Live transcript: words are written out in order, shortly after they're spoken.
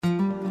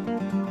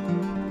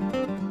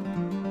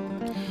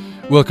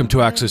Welcome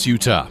to Access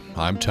Utah.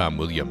 I'm Tom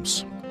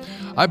Williams.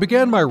 I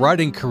began my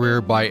writing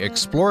career by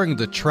exploring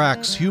the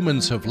tracks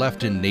humans have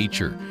left in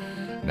nature.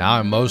 Now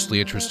I'm mostly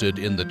interested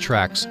in the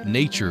tracks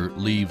nature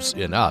leaves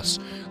in us.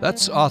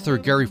 That's author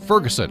Gary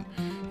Ferguson.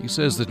 He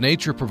says that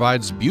nature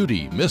provides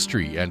beauty,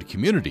 mystery, and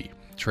community,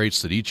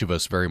 traits that each of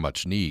us very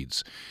much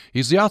needs.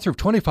 He's the author of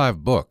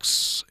 25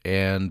 books,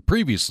 and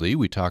previously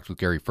we talked with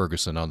Gary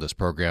Ferguson on this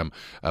program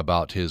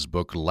about his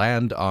book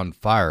Land on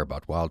Fire,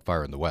 about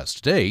wildfire in the West.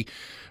 Today,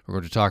 we're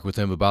going to talk with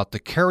him about The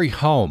Carry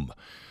Home.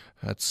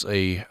 That's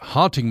a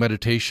haunting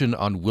meditation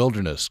on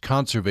wilderness,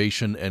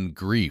 conservation, and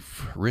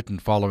grief, written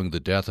following the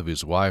death of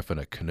his wife in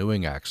a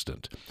canoeing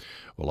accident.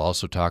 We'll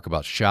also talk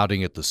about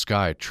shouting at the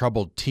sky,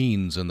 troubled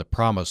teens, and the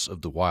promise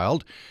of the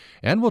wild.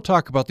 And we'll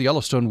talk about the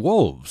Yellowstone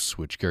Wolves,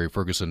 which Gary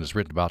Ferguson has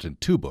written about in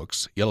 2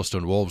 books,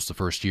 Yellowstone Wolves, The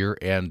First Year,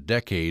 and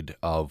Decade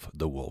of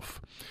the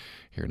Wolf.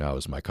 Here now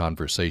is my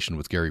conversation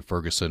with Gary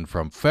Ferguson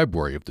from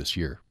February of this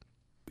year.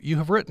 You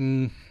have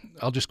written,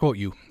 I'll just quote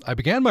you, "I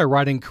began my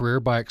writing career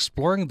by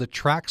exploring the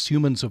tracks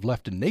humans have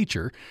left in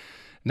nature.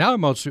 Now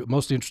I'm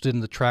mostly interested in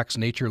the tracks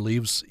nature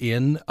leaves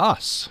in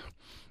us."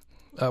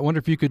 I wonder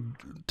if you could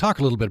talk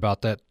a little bit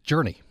about that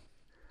journey.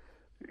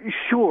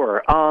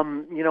 Sure.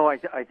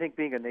 I think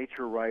being a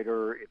nature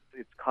writer,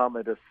 it's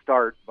common to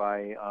start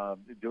by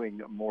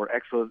doing more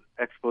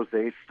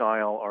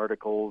expose-style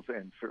articles,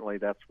 and certainly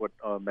that's what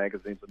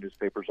magazines and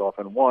newspapers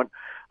often want,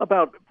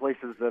 about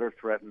places that are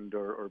threatened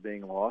or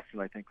being lost,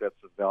 and I think that's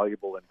a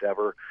valuable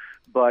endeavor.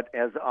 But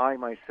as I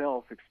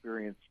myself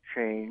experienced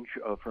change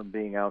from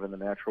being out in the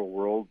natural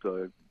world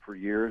for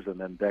years and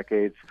then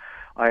decades,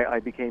 I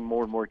became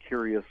more and more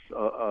curious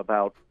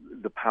about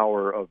the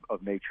power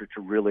of nature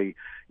to really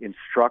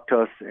instruct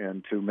us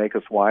and to make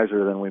us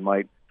wiser than we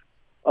might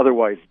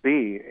otherwise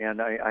be.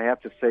 And I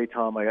have to say,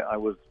 Tom, I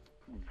was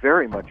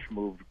very much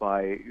moved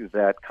by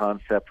that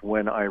concept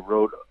when I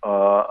wrote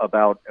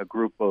about a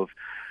group of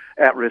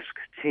at-risk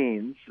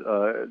teens.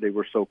 They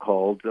were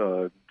so-called,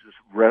 just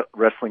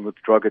wrestling with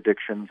drug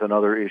addictions and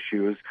other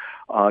issues,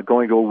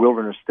 going to a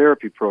wilderness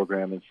therapy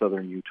program in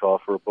southern Utah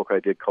for a book I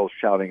did called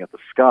Shouting at the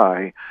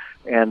Sky.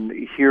 And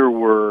here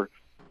were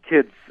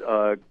kids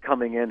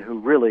coming in who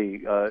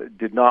really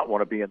did not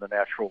want to be in the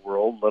natural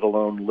world, let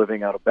alone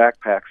living out of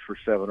backpacks for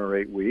 7 or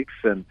 8 weeks,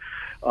 and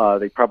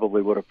they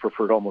probably would have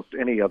preferred almost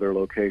any other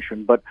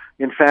location. But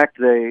in fact,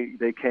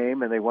 they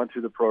came and they went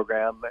through the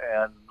program,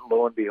 and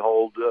lo and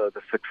behold,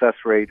 the success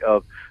rate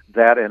of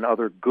that and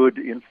other good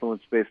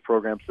influence-based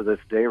programs to this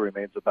day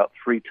remains about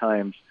 3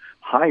 times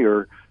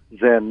higher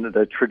than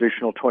the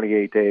traditional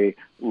 28-day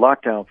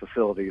lockdown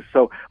facilities.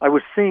 So I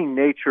was seeing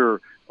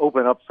nature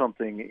open up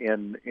something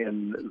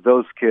in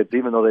those kids,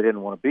 even though they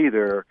didn't want to be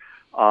there,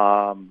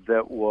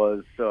 that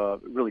was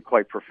really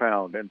quite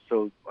profound. And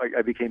so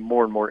I became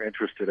more and more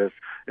interested as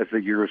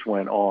the years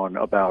went on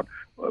about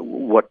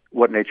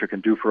what nature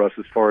can do for us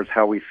as far as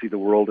how we see the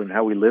world and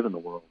how we live in the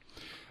world.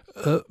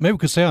 Maybe we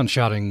could stay on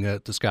shouting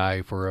at the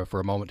sky for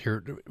a moment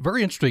here.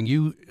 Very interesting.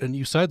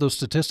 You cite those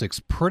statistics,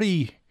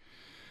 pretty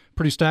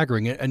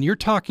staggering. And you're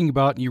talking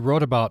about, and you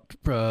wrote about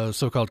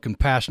so-called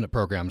compassionate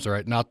programs,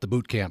 right? Not the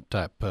boot camp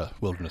type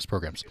wilderness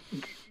programs.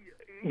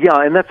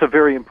 Yeah, and that's a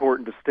very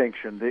important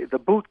distinction. The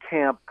boot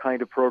camp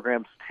kind of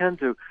programs tend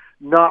to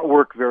not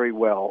work very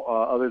well,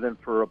 other than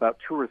for about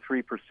 2 or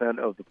 3%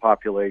 of the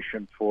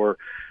population, for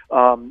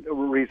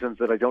reasons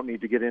that I don't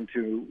need to get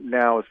into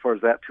now as far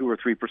as that 2 or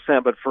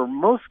 3%. But for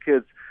most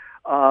kids,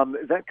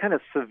 that kind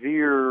of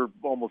severe,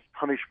 almost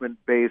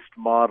punishment-based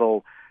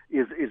model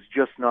is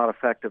just not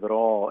effective at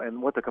all.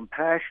 And what the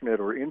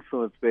compassionate or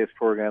influence-based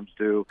programs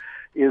do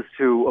is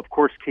to, of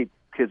course, keep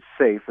kids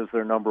safe as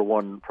their number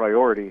one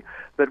priority.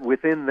 But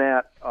within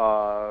that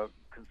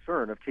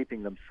concern of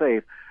keeping them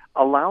safe,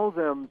 allow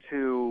them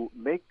to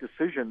make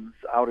decisions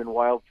out in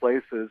wild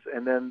places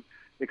and then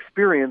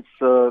experience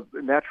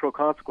natural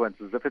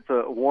consequences. If it's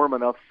a warm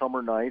enough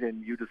summer night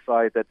and you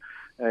decide that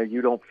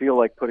you don't feel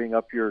like putting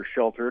up your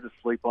shelter to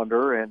sleep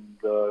under, and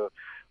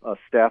a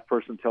staff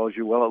person tells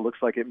you, well, it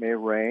looks like it may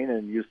rain,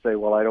 and you say,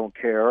 well, I don't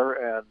care,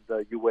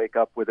 and you wake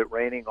up with it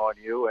raining on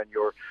you, and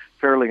you're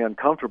fairly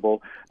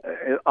uncomfortable.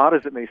 Odd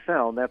as it may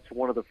sound, that's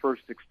one of the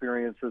first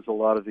experiences a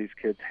lot of these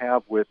kids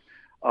have with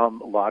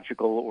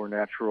logical or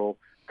natural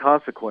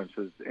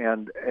consequences.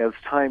 And as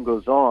time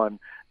goes on,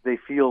 they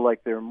feel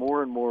like they're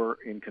more and more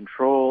in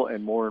control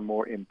and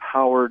more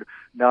empowered,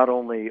 not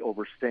only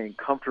over staying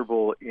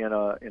comfortable in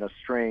a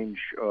strange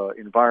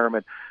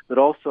environment, but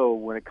also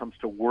when it comes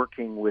to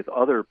working with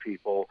other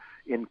people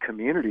in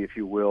community, if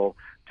you will,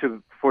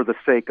 for the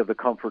sake of the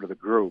comfort of the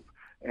group.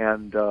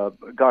 And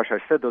I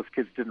said those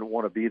kids didn't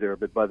want to be there,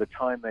 but by the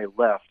time they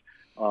left,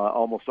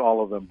 almost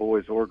all of them,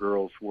 boys or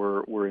girls,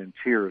 were in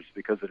tears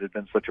because it had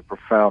been such a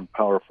profound,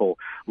 powerful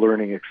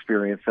learning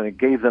experience, and it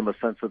gave them a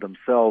sense of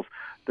themselves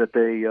that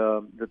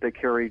they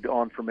carried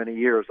on for many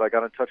years. I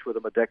got in touch with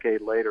them a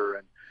decade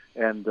later,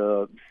 and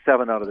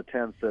 7 out of the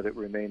 10 said it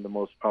remained the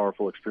most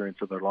powerful experience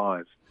of their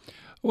lives. I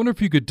wonder if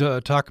you could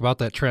talk about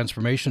that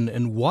transformation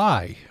and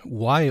why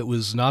it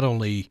was not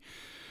only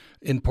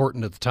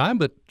important at the time,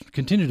 but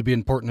continue to be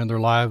important in their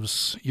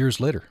lives years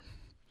later?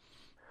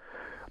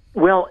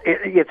 Well,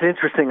 it's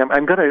interesting.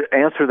 I'm going to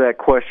answer that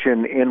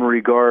question in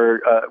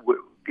regard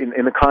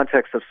in the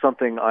context of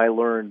something I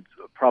learned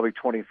probably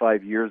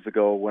 25 years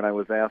ago when I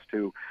was asked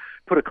to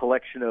put a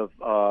collection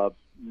of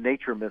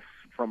nature myths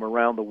from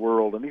around the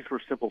world, and these were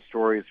simple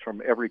stories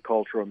from every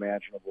culture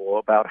imaginable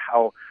about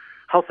how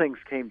things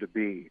came to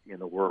be in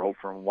the world,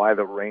 from why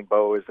the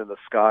rainbow is in the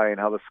sky and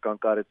how the skunk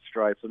got its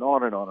stripes, and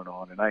on and on and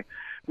on. And I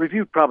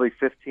reviewed probably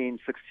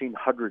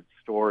 1,600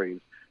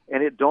 stories.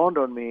 And it dawned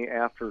on me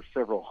after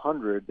several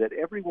hundred that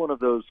every one of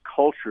those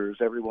cultures,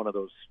 every one of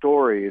those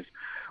stories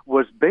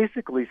was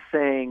basically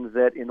saying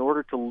that in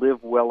order to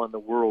live well in the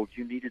world,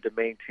 you needed to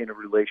maintain a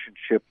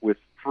relationship with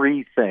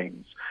three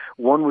things.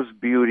 One was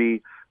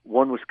beauty,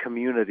 one was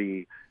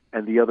community,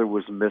 and the other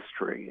was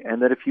mystery.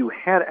 And that if you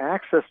had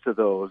access to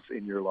those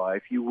in your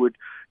life, you would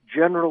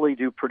generally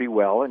do pretty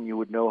well and you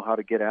would know how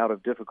to get out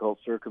of difficult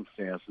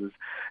circumstances.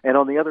 And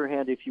on the other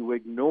hand, if you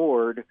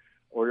ignored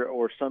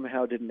or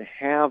somehow didn't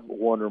have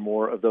one or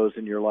more of those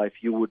in your life,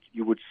 you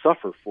would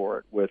suffer for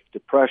it with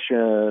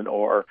depression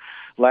or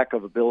lack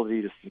of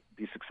ability to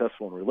be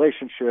successful in a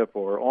relationship,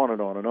 or on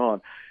and on and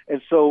on. And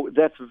so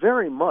that's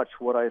very much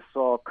what I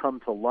saw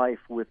come to life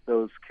with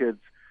those kids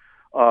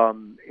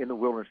in the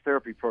wilderness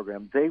therapy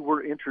program. They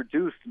were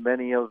introduced,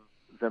 many of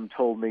them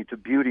told me, to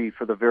beauty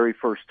for the very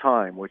first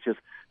time, which is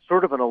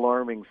sort of an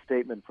alarming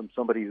statement from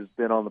somebody who's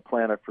been on the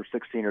planet for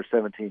 16 or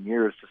 17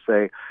 years to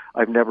say,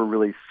 I've never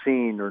really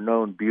seen or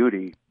known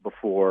beauty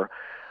before.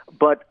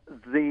 But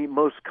the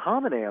most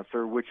common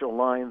answer, which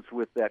aligns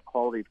with that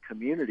quality of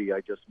community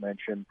I just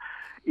mentioned,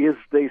 is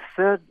they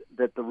said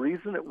that the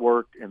reason it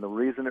worked and the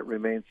reason it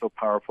remains so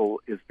powerful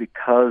is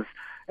because,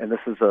 and this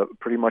is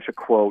pretty much a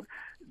quote,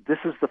 this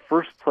is the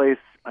first place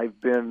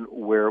I've been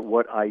where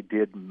what I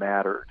did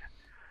mattered.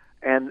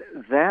 And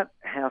that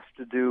has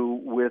to do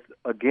with,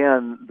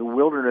 again, the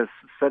wilderness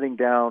setting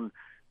down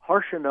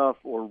harsh enough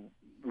or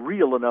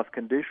real enough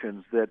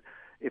conditions that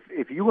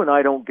if you and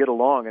I don't get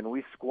along and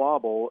we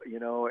squabble,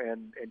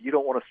 and you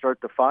don't want to start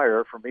the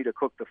fire for me to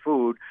cook the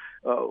food,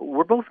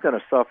 we're both going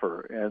to suffer.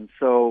 And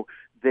so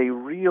they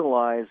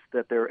realized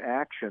that their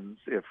actions,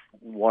 if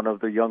one of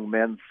the young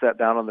men sat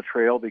down on the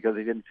trail because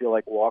he didn't feel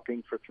like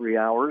walking for 3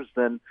 hours,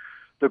 then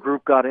the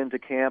group got into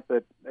camp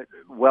at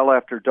well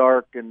after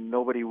dark and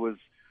nobody was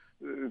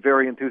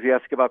very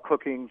enthusiastic about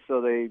cooking,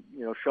 so they,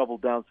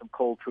 shoveled down some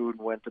cold food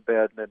and went to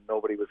bed, and then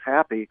nobody was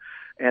happy.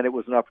 And it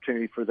was an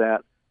opportunity for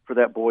that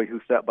boy who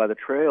sat by the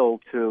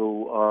trail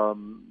to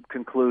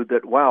conclude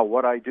that, wow,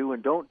 what I do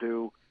and don't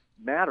do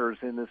matters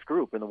in this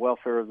group, in the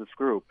welfare of this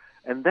group.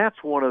 And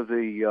that's one of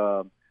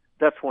the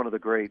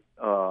great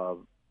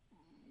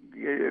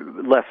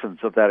lessons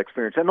of that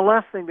experience. And the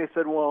last thing they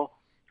said,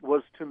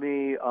 was to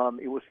me,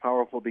 it was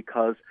powerful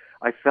because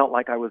I felt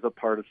like I was a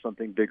part of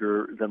something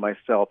bigger than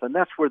myself. And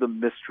that's where the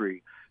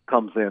mystery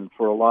comes in.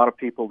 For a lot of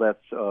people,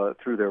 that's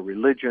through their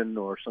religion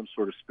or some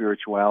sort of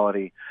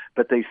spirituality,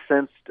 but they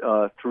sensed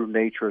through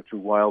nature, through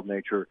wild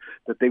nature,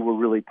 that they were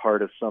really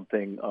part of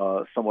something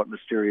somewhat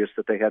mysterious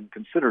that they hadn't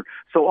considered.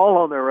 So all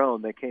on their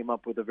own, they came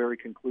up with the very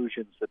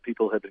conclusions that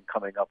people had been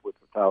coming up with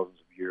for thousands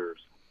of years.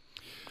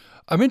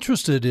 I'm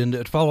interested in,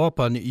 to follow up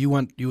on, you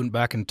went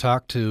back and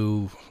talked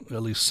to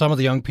at least some of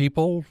the young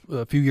people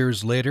a few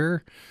years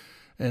later,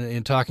 and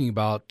in talking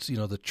about,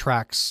 the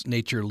tracks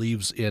nature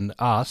leaves in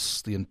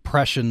us, the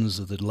impressions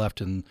that it left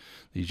in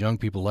these young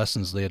people,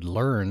 lessons they had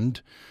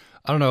learned.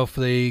 I don't know if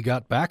they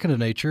got back into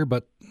nature,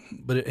 but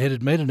it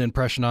had made an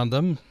impression on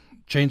them,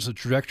 changed the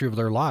trajectory of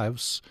their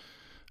lives.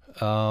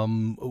 I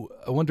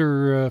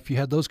wonder if you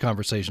had those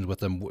conversations with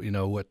them,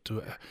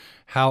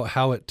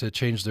 how it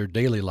changed their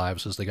daily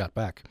lives as they got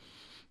back.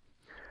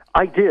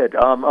 I did.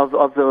 Of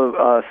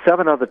the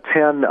 7 of the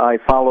 10 I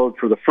followed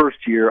for the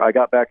first year, I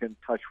got back in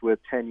touch with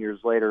 10 years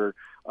later,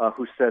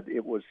 who said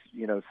it was,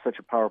 such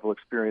a powerful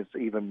experience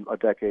even a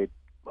decade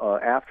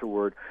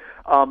afterward.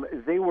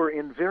 They were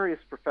in various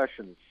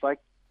professions: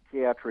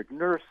 psychiatric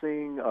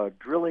nursing,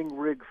 drilling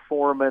rig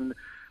foreman,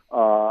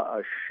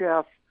 a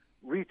chef,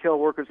 retail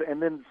workers,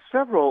 and then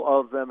several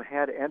of them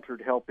had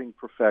entered helping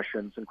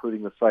professions,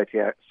 including the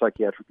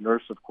psychiatric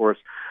nurse, of course,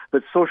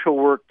 but social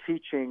work,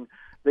 teaching.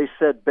 They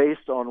said,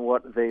 based on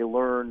what they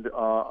learned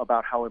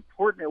about how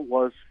important it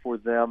was for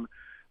them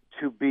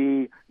to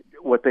be,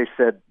 what they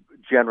said,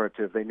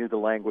 generative. They knew the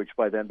language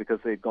by then because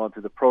they'd gone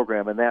through the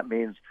program, and that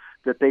means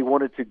that they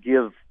wanted to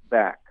give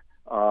back.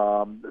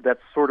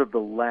 That's sort of the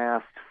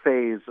last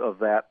phase of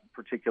that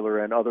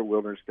particular and other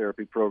wilderness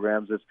therapy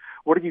programs is,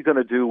 what are you going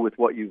to do with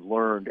what you've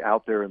learned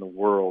out there in the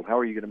world? How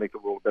are you going to make the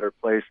world a better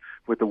place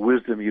with the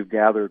wisdom you've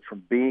gathered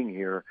from being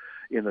here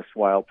in this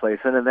wild place?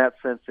 And in that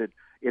sense, it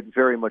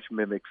very much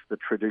mimics the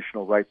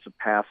traditional rites of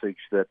passage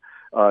that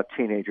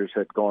teenagers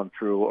had gone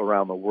through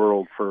around the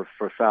world for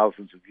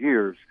thousands of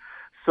years.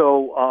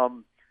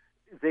 So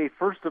they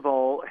first of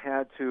all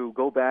had to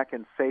go back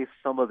and face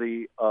some of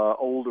the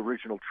old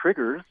original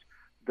triggers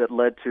that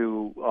led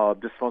to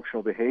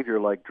dysfunctional behavior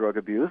like drug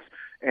abuse,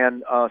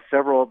 and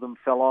several of them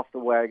fell off the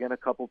wagon a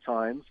couple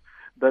times.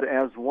 But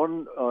as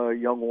one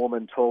young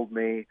woman told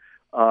me,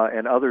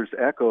 and others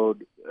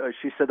echoed,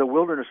 she said, the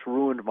wilderness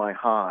ruined my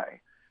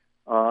high,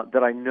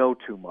 that I know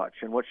too much.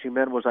 And what she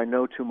meant was, I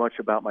know too much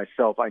about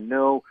myself. I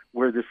know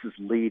where this is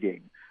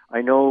leading.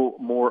 I know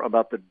more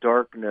about the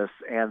darkness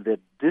and the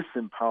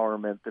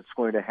disempowerment that's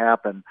going to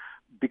happen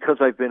because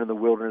I've been in the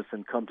wilderness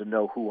and come to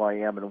know who I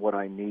am and what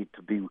I need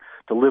to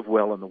live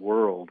well in the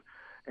world.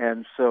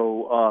 And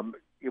so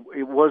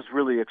it was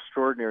really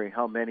extraordinary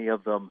how many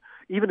of them,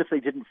 even if they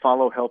didn't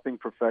follow helping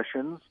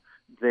professions,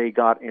 they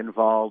got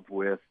involved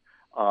with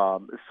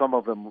some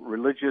of them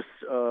religious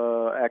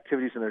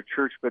activities in their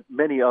church, but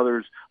many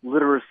others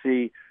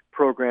literacy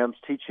programs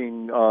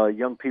teaching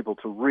young people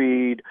to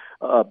read,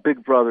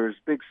 big brothers,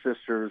 big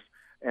sisters,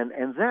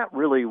 and that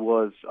really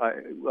was,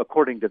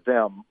 according to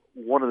them,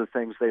 one of the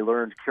things they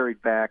learned,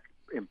 carried back,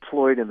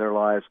 employed in their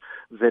lives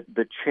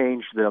that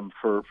changed them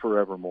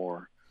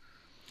forevermore.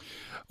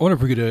 I wonder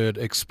if we could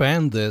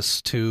expand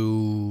this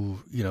to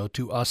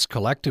us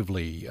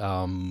collectively,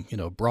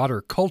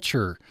 broader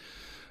culture.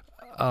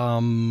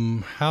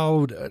 I'm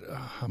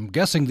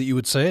guessing that you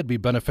would say it'd be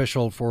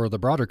beneficial for the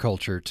broader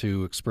culture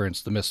to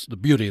experience the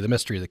beauty, the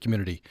mystery of the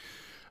community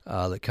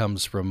that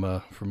comes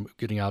from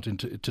getting out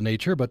into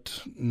nature,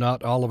 but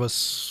not all of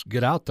us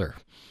get out there.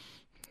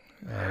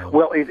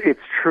 Well, it's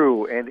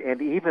true,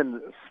 and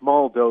even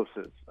small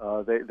doses.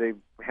 They've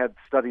had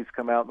studies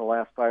come out in the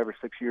last 5 or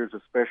 6 years,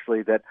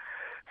 especially, that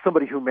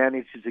somebody who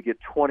manages to get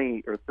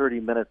 20 or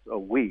 30 minutes a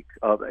week,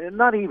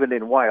 not even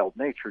in wild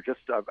nature, just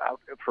out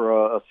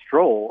for a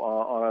stroll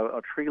on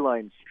a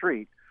tree-lined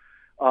street,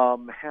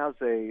 has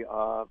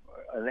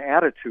an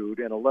attitude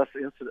and a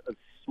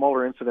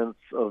smaller incidence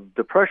of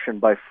depression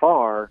by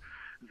far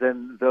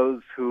than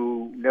those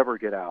who never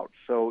get out.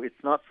 So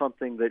it's not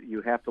something that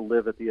you have to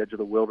live at the edge of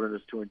the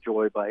wilderness to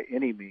enjoy by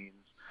any means.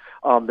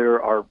 There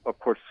are, of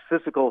course,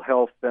 physical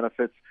health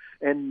benefits,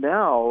 and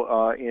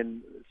now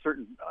in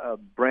certain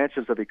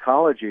branches of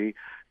ecology,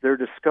 they're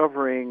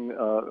discovering,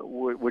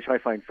 which I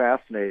find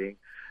fascinating,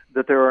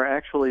 that there are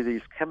actually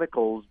these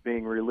chemicals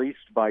being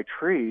released by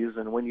trees,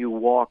 and when you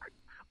walk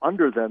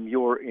under them,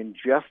 you're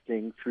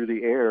ingesting through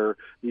the air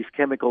these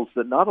chemicals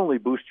that not only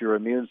boost your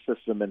immune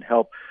system and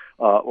help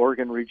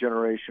organ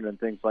regeneration and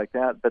things like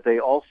that, but they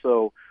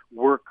also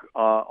work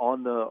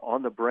on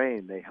the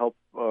brain. They help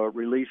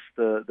release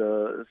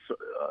the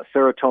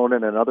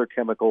serotonin and other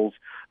chemicals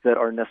that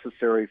are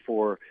necessary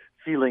for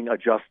feeling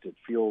adjusted,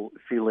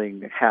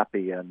 feeling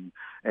happy and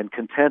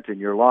content in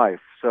your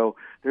life. So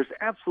there's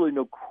absolutely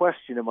no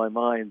question in my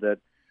mind that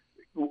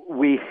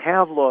we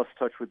have lost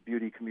touch with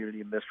beauty,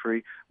 community, and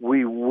mystery.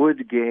 We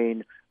would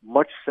gain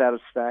much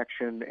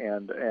satisfaction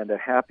and a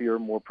happier,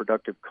 more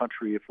productive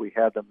country if we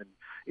had them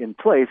in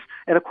place.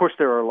 And of course,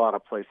 there are a lot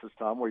of places,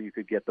 Tom, where you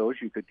could get those.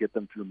 You could get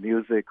them through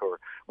music or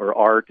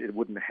art. It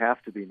wouldn't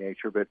have to be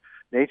nature, but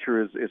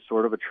nature is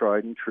sort of a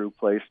tried and true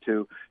place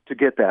to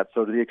get that.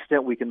 So to the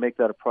extent we can make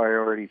that a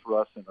priority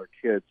for us and our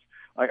kids,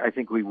 I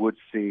think we would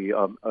see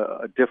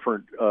a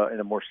different and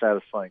a more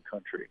satisfying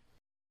country.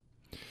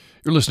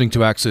 You're listening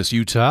to Access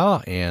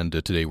Utah, and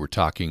today we're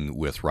talking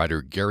with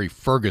writer Gary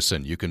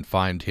Ferguson. You can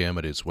find him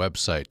at his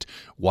website,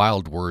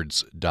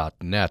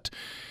 wildwords.net.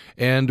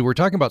 And we're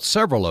talking about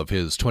several of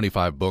his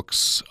 25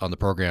 books on the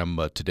program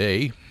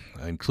today,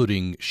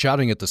 including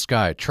Shouting at the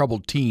Sky,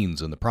 Troubled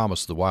Teens, and The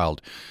Promise of the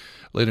Wild.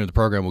 Later in the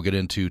program, we'll get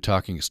into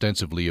talking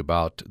extensively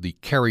about The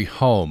Carry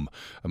Home,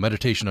 a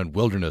meditation on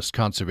wilderness,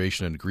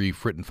 conservation, and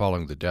grief written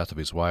following the death of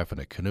his wife in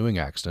a canoeing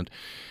accident.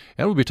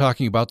 And we'll be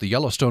talking about the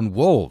Yellowstone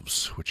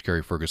Wolves, which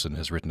Gary Ferguson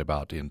has written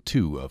about in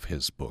 2 of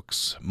his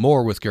books.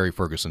 More with Gary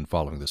Ferguson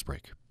following this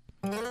break.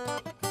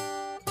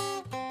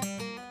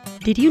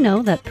 Did you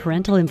know that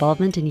parental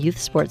involvement in youth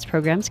sports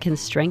programs can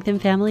strengthen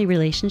family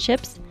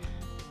relationships?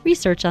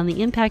 Research on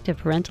the impact of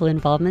parental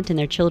involvement in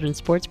their children's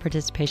sports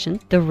participation,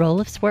 the role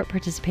of sport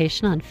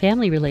participation on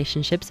family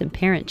relationships and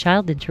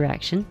parent-child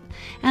interaction,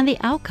 and the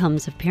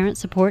outcomes of parent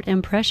support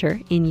and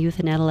pressure in youth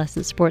and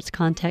adolescent sports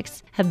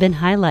contexts have been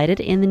highlighted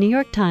in the New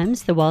York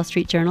Times, the Wall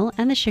Street Journal,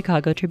 and the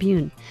Chicago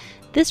Tribune.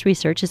 This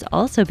research is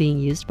also being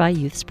used by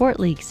youth sport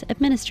leagues,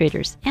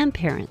 administrators, and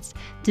parents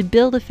to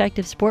build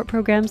effective sport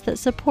programs that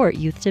support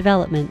youth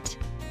development.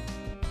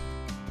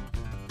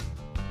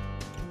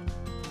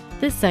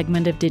 This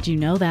segment of Did You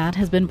Know That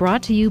has been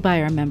brought to you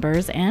by our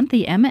members and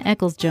the Emma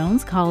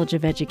Eccles-Jones College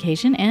of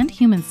Education and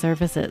Human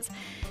Services,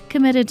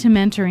 committed to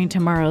mentoring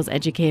tomorrow's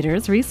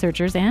educators,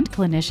 researchers, and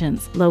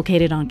clinicians,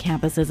 located on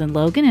campuses in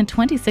Logan and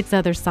 26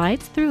 other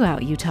sites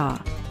throughout Utah.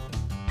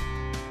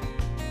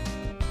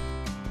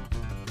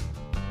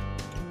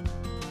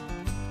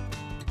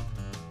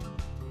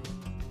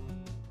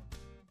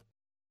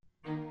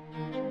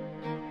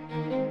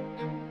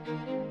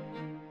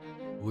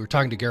 We're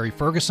talking to Gary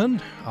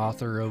Ferguson,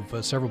 author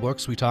of several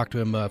books. We talked to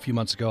him a few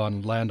months ago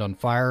on Land on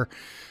Fire,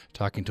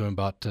 talking to him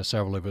about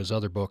several of his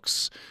other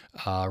books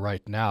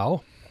right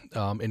now.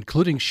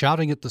 including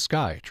Shouting at the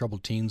Sky,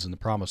 Troubled Teens and the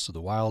Promise of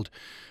the Wild.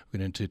 We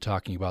get into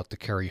talking about the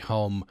Carry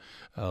Home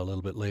a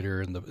little bit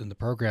later in the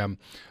program.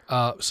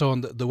 So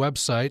on the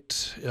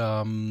website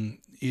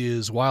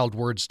is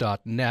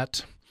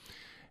wildwords.net.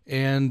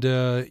 And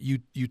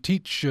you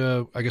teach,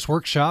 I guess,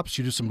 workshops.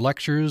 You do some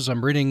lectures.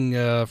 I'm reading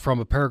from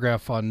a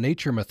paragraph on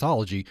nature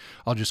mythology.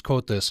 I'll just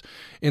quote this.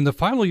 In the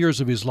final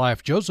years of his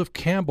life, Joseph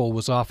Campbell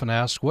was often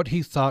asked what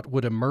he thought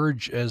would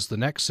emerge as the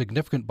next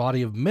significant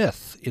body of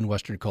myth in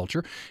Western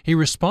culture. He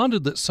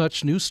responded that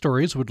such new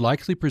stories would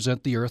likely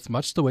present the Earth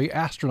much the way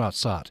astronauts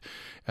saw it,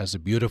 as a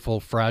beautiful,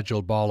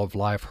 fragile ball of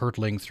life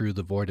hurtling through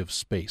the void of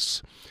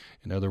space.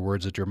 In other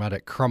words, a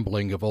dramatic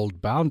crumbling of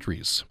old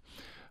boundaries.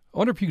 I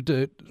wonder if you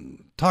could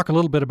talk a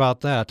little bit about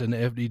that. And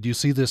do you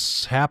see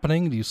this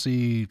happening? Do you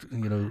see,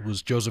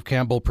 was Joseph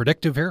Campbell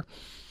predictive here?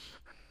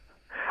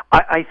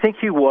 I think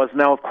he was.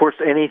 Now, of course,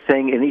 any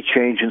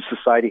change in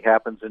society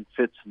happens in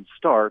fits and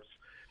starts.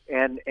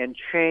 And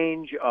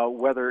change,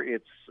 whether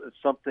it's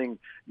something,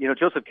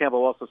 Joseph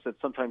Campbell also said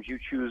sometimes you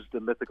choose the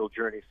mythical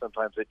journey,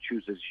 sometimes it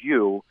chooses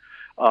you.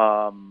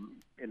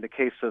 In the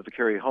case of the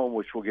Carry Home,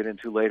 which we'll get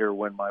into later,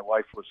 when my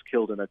wife was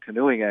killed in a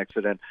canoeing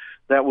accident,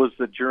 that was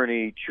the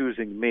journey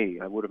choosing me.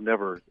 I would have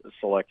never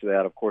selected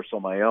that, of course,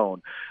 on my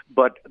own.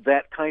 But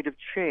that kind of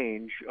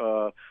change,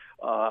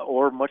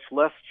 or much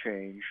less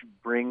change,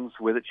 brings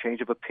with it change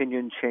of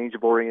opinion, change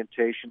of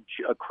orientation,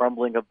 a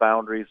crumbling of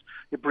boundaries.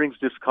 It brings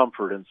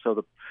discomfort. And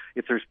so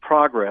if there's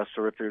progress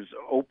or if there's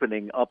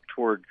opening up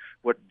toward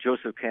what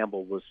Joseph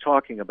Campbell was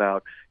talking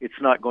about,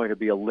 it's not going to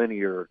be a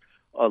linear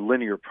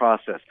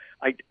process.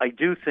 I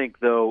do think,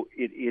 though,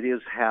 it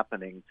is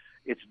happening.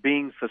 It's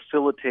being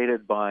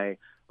facilitated by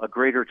a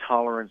greater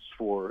tolerance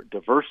for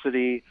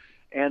diversity,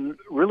 and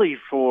really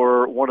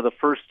for one of the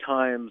first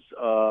times,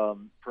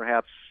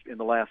 perhaps in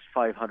the last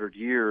 500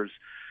 years,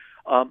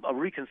 a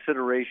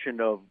reconsideration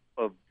of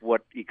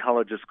what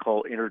ecologists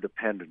call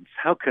interdependence,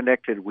 how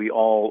connected we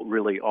all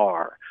really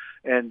are.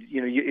 And,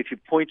 if you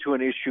point to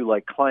an issue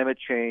like climate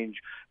change,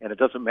 and it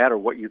doesn't matter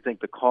what you think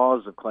the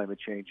cause of climate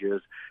change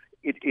is,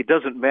 it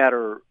doesn't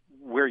matter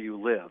where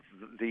you live.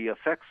 The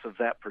effects of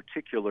that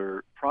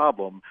particular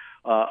problem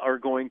are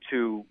going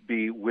to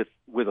be with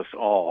us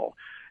all.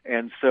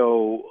 And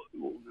so,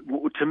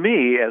 to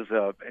me, as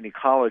an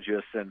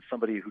ecologist and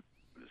somebody who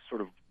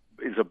sort of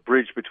is a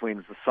bridge between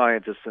the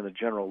scientist and the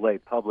general lay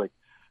public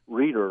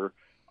reader,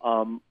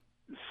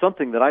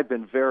 something that I've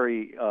been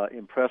very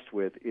impressed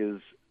with is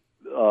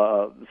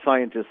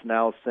scientists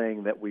now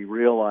saying that we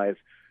realize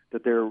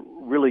that there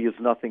really is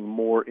nothing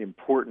more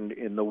important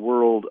in the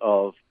world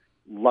of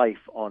life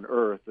on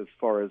Earth as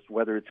far as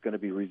whether it's going to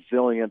be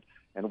resilient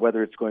and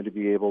whether it's going to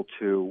be able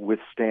to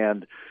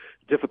withstand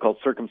difficult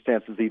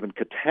circumstances, even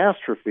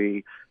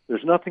catastrophe.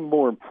 There's nothing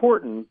more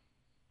important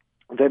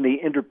than the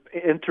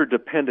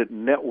interdependent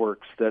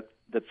networks that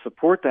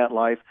support that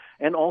life,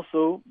 and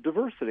also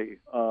diversity,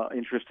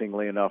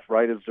 interestingly enough,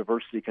 right? As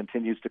diversity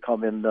continues to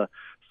come in the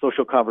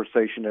social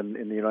conversation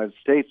in the United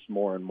States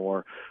more and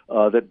more,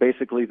 that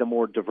basically the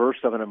more diverse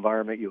of an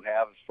environment you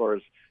have as far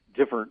as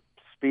different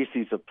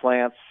species of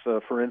plants,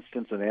 for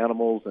instance, and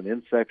animals and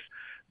insects,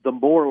 the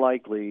more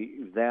likely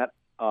that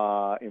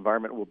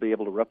environment will be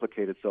able to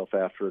replicate itself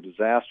after a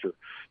disaster.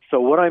 So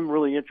what I'm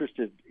really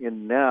interested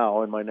in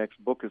now, and my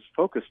next book is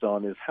focused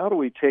on, is how do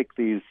we take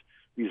these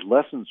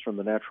lessons from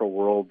the natural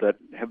world that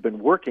have been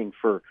working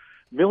for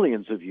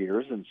millions of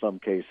years in some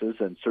cases,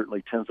 and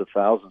certainly tens of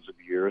thousands of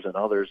years in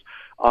others,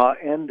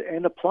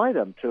 and apply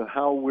them to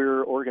how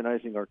we're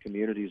organizing our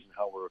communities and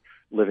how we're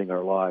living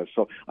our lives.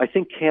 So I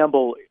think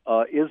Campbell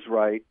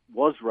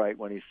was right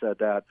when he said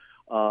that,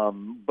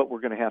 but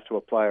we're going to have to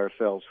apply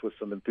ourselves with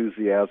some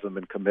enthusiasm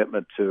and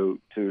commitment to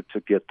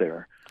get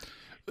there.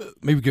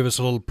 Maybe give us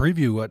a little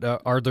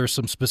preview. Are there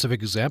some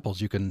specific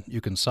examples you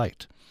can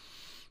cite?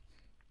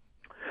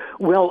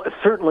 Well,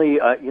 certainly,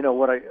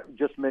 what I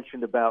just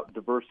mentioned about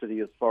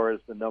diversity as far as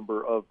the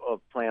number of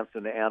plants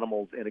and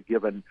animals in a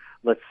given,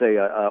 let's say,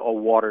 a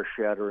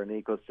watershed or an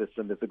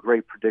ecosystem is a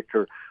great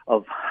predictor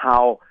of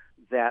how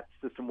that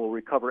system will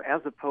recover,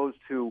 as opposed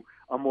to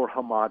a more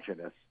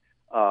homogeneous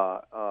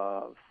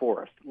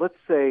forest. Let's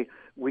say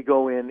we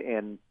go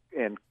in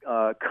and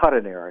cut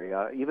an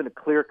area, even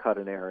clear cut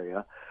an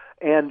area,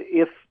 and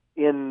if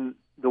in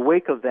the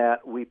wake of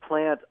that we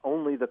plant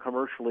only the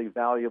commercially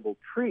valuable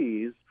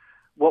trees,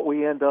 what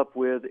we end up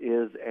with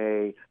is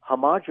a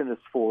homogeneous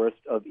forest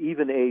of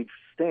even-aged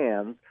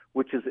stands,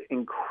 which is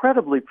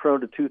incredibly prone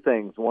to two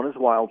things. One is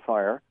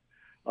wildfire,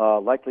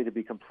 likely to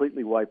be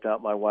completely wiped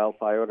out by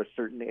wildfire at a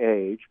certain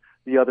age.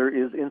 The other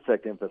is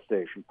insect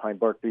infestation. Pine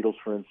bark beetles,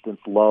 for instance,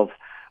 love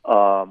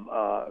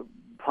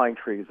pine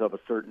trees of a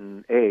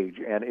certain age.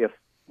 And if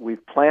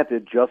we've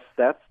planted just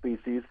that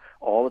species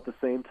all at the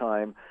same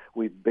time,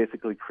 we've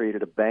basically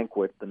created a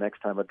banquet the next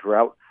time a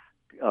drought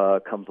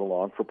comes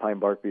along for pine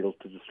bark beetles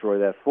to destroy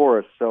that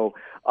forest. So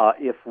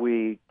if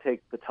we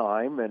take the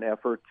time and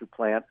effort to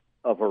plant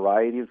a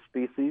variety of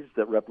species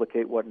that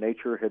replicate what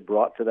nature had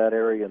brought to that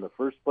area in the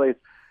first place,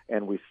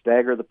 and we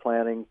stagger the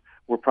plantings,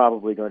 we're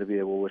probably going to be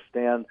able to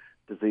withstand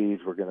disease.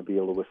 We're going to be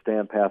able to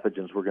withstand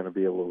pathogens. We're going to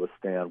be able to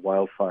withstand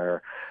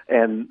wildfire.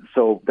 And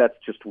so that's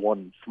just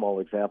one small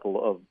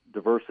example of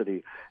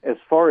diversity. As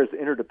far as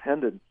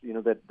interdependence,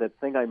 that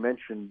thing I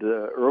mentioned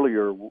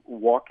earlier,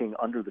 walking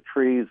under the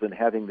trees and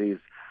having these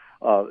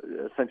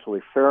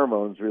essentially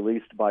pheromones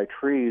released by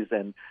trees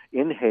and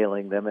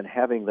inhaling them and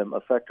having them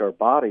affect our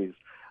bodies,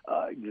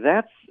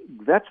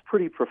 that's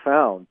pretty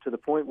profound, to the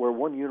point where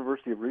one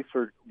University of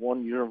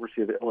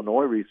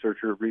Illinois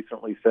researcher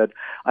recently said,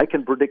 I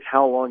can predict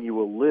how long you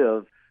will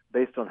live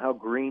based on how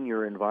green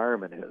your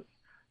environment is.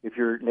 If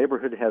your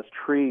neighborhood has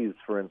trees,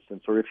 for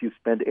instance, or if you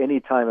spend any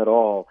time at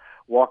all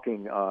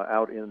walking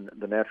out in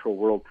the natural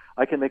world,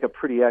 I can make a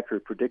pretty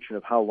accurate prediction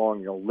of how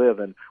long you'll live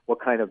and what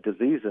kind of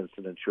disease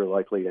incidents you're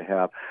likely to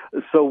have.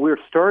 So we're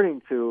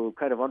starting to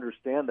kind of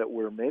understand that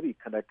we're maybe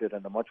connected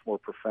in a much more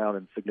profound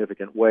and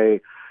significant way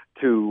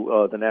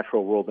to the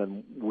natural world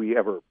than we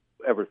ever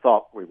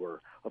thought we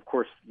were. Of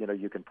course,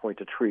 you can point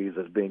to trees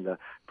as being the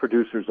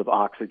producers of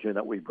oxygen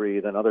that we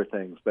breathe and other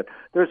things, but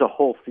there's a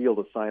whole field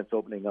of science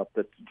opening up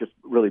that's just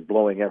really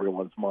blowing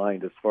everyone's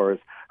mind as far as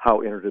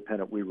how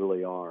interdependent we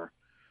really are.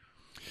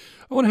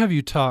 I want to have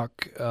you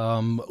talk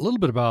a little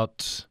bit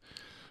about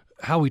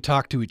how we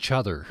talk to each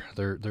other.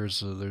 There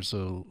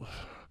can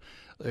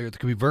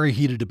be very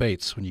heated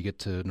debates when you get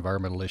to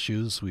environmental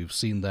issues. We've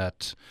seen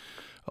that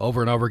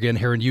over and over again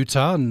here in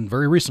Utah, and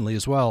very recently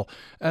as well.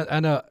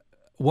 And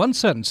one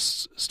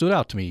sentence stood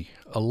out to me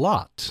a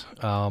lot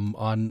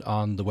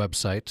on the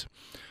website,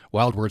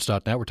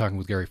 wildwords.net. We're talking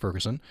with Gary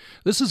Ferguson.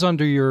 This is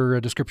under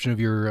your description of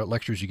your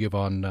lectures you give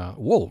on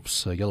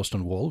wolves,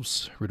 Yellowstone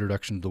Wolves,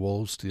 Introduction to the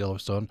Wolves to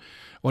Yellowstone.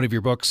 One of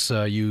your books,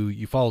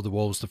 you followed the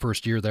wolves the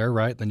first year there,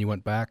 right? Then you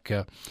went back.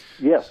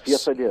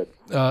 Yes, I did.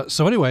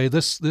 So anyway,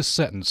 this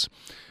sentence,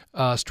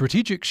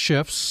 strategic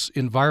shifts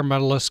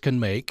environmentalists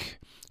can make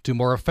to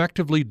more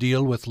effectively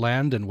deal with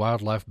land and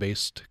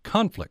wildlife-based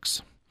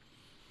conflicts,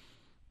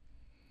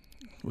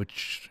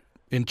 which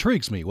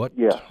intrigues me. What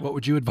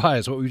would you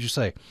advise? What would you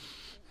say?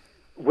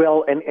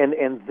 Well,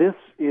 and this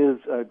is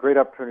a great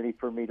opportunity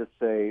for me to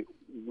say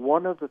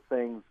one of the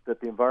things that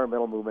the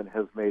environmental movement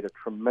has made a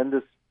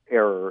tremendous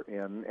error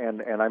in,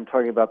 and I'm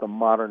talking about the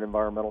modern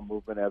environmental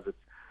movement as it's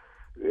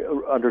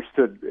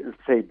understood,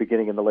 say,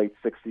 beginning in the late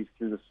 60s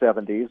through the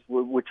 70s,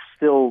 which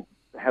still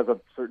has a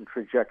certain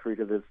trajectory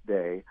to this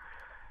day,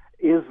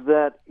 is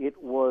that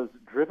it was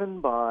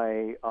driven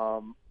by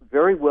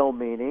very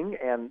well-meaning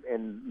and,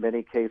 in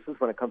many cases,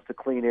 when it comes to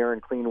clean air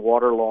and clean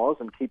water laws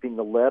and keeping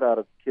the lead out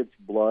of kids'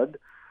 blood,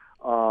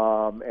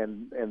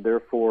 and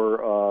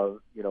therefore,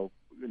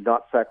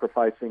 not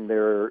sacrificing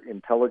their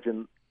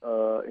intelligence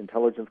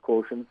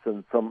quotients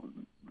and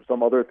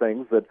some other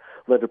things that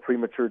led to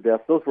premature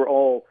death. Those were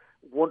all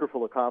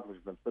wonderful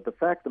accomplishments. But the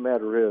fact of the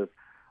matter is,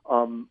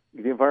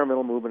 the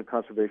environmental movement and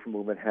conservation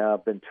movement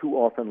have been too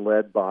often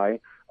led by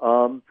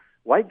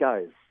white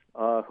guys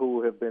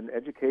who have been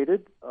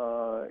educated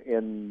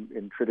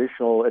in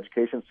traditional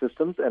education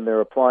systems, and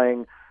they're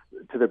applying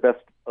to the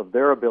best of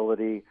their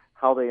ability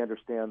how they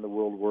understand the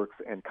world works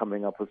and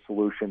coming up with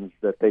solutions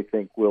that they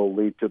think will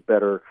lead to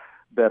better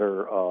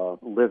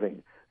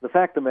living. The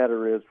fact of the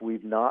matter is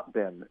we've not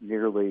been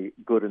nearly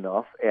good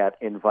enough at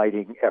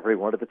inviting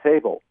everyone to the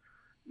table.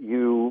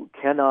 You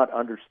cannot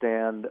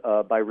understand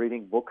by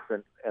reading books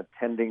and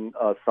attending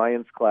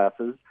science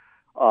classes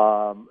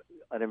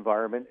an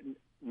environment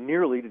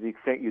nearly to the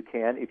extent you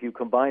can if you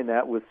combine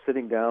that with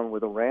sitting down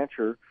with a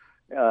rancher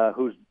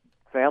whose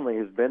family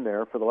has been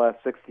there for the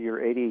last 60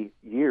 or 80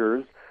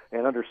 years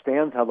and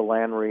understands how the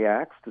land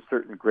reacts to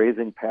certain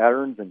grazing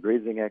patterns and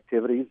grazing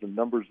activities and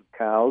numbers of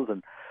cows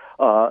and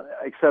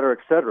et cetera,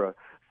 et cetera.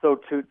 So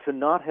to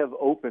not have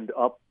opened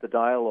up the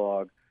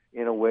dialogue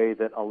in a way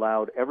that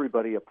allowed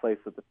everybody a place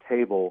at the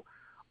table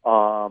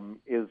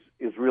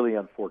is really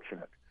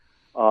unfortunate.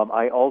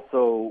 I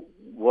also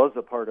was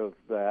a part of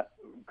that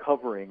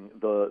covering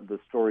the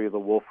story of the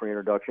wolf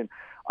reintroduction.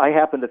 I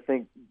happen to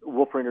think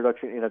wolf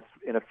reintroduction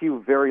in a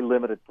few very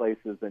limited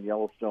places, and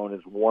Yellowstone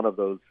is one of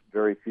those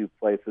very few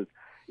places,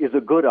 is a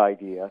good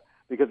idea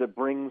because it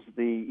brings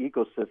the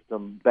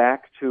ecosystem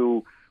back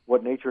to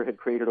what nature had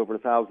created over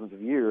thousands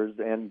of years.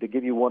 And to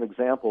give you one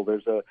example,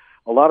 there's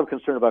a lot of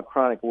concern about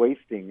chronic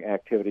wasting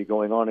activity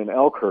going on in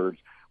elk herds.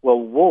 Well,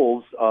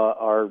 wolves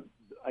are,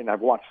 and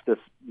I've watched this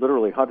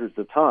literally hundreds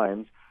of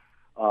times,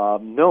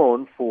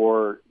 known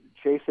for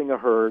chasing a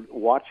herd,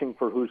 watching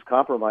for who's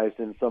compromised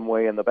in some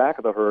way in the back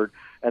of the herd,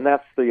 and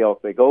that's the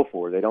elk they go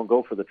for. They don't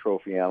go for the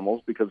trophy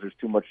animals because there's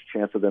too much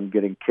chance of them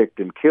getting kicked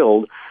and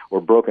killed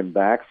or broken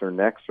backs or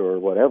necks or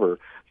whatever.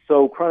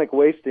 So chronic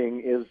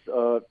wasting is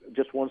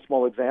just one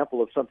small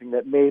example of something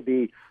that may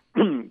be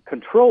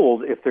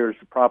controlled if there's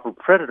a proper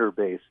predator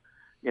base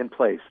in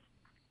place.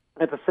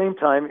 At the same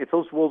time, if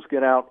those wolves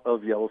get out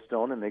of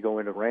Yellowstone and they go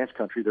into ranch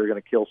country, they're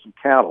going to kill some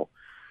cattle.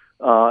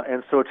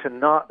 And so to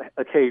not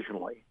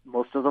occasionally,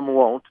 most of them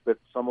won't, but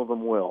some of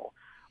them will.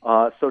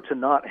 So to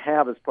not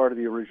have as part of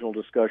the original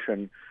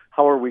discussion,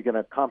 how are we going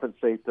to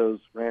compensate those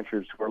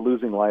ranchers who are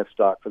losing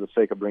livestock for the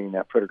sake of bringing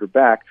that predator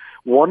back?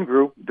 One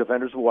group,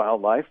 Defenders of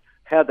Wildlife,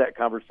 had that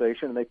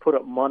conversation, and they put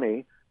up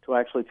money to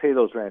actually pay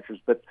those ranchers.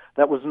 But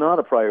that was not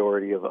a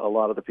priority of a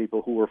lot of the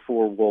people who were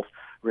for wolf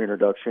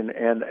reintroduction.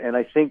 And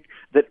I think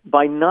that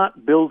by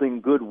not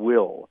building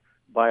goodwill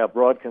by a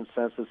broad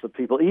consensus of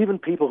people, even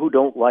people who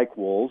don't like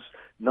wolves,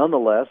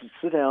 nonetheless,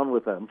 sit down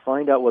with them,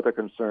 find out what their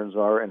concerns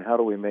are, and how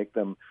do we make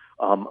them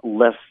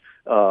less,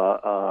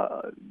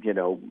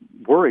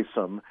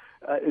 worrisome.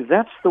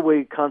 That's the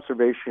way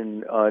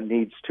conservation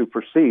needs to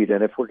proceed.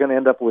 And if we're going to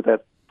end up with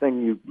that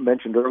thing you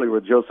mentioned earlier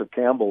with Joseph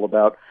Campbell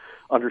about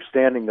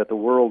understanding that the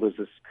world is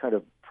this kind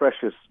of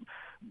precious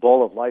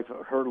ball of life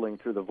hurtling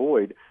through the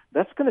void,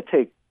 that's going to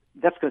take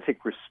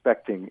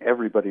respecting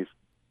everybody's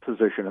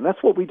position, and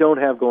that's what we don't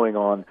have going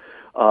on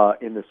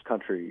in this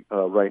country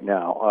right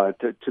now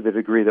to the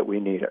degree that we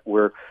need it.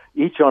 We're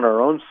each on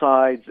our own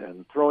sides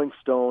and throwing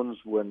stones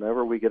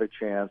whenever we get a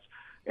chance,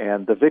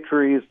 and the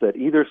victories that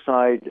either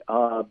side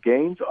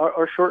gains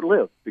are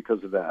short-lived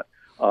because of that.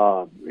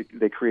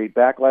 They create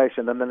backlash,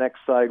 and then the next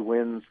side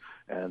wins,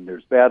 and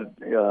there's bad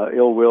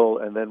ill will,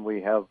 and then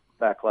we have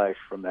backlash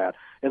from that.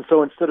 And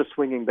so instead of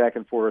swinging back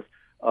and forth,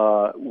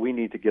 we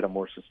need to get a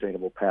more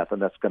sustainable path,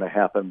 and that's going to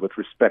happen with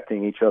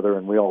respecting each other,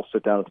 and we all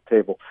sit down at the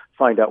table,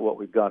 find out what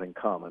we've got in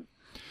common.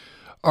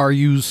 Are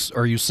you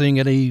seeing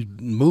any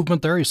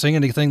movement there? Are you seeing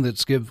anything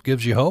that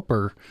gives you hope,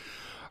 or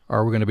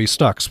are we going to be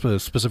stuck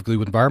specifically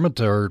with environment,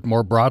 or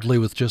more broadly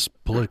with just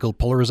political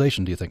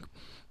polarization, do you think?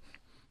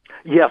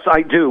 Yes,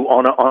 I do.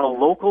 On a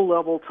local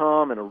level,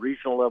 Tom, and a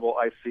regional level,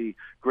 I see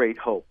great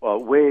hope,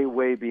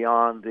 way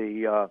beyond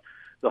the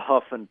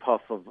huff and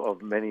puff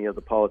of many of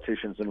the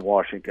politicians in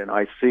Washington.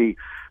 I see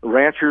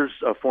ranchers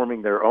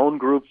forming their own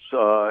groups,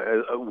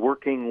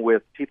 working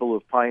with people who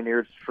have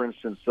pioneered, for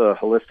instance,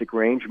 holistic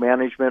range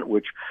management,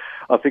 which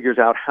figures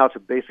out how to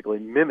basically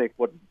mimic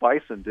what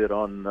bison did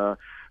on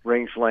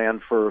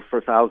rangeland for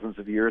thousands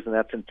of years, and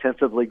that's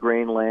intensively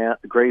graze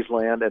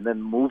land, and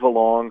then move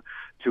along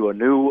to a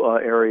new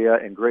area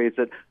and graze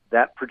it.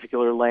 That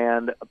particular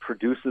land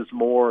produces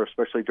more,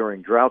 especially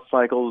during drought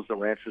cycles. The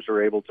ranchers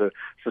are able to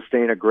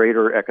sustain a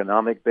greater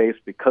economic base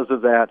because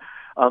of that.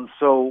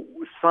 So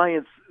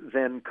science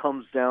then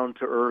comes down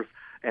to earth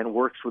and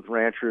works with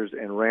ranchers,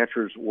 and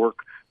ranchers work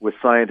with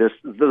scientists.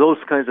 Those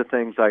kinds of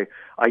things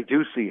I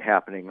do see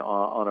happening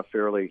on a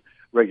fairly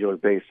regular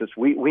basis.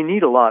 We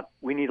need a lot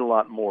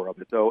more of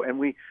it, though, and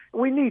we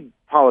need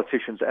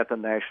politicians at the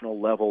national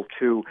level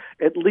to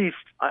at least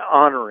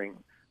honoring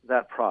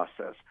that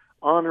process,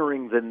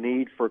 honoring the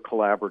need for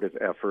collaborative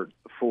effort,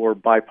 for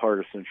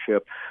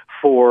bipartisanship,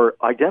 for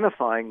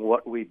identifying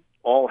what we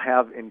all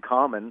have in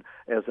common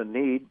as a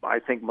need. I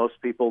think most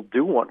people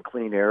do want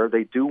clean air.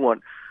 They do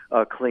want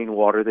clean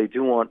water. They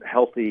do want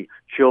healthy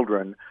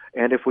children.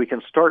 And if we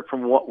can start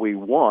from what we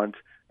want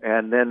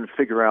and then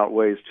figure out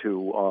ways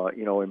to,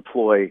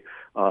 employ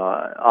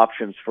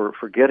options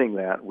for getting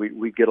that,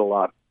 we get a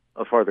lot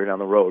farther down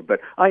the road.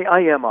 But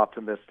I am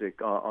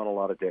optimistic on a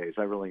lot of days.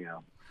 I really am.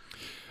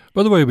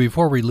 By the way,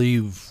 before we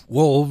leave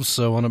wolves,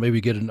 I want to maybe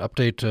get an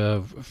update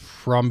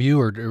from you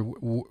or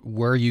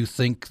where you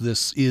think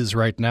this is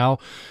right now.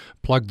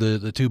 Plug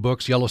the two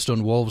books,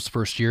 Yellowstone Wolves,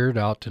 first year,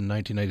 out in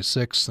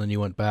 1996. Then you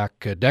went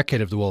back a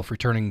decade of the wolf,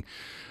 returning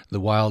the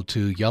wild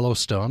to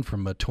Yellowstone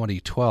from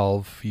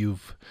 2012.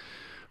 You've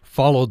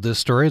followed this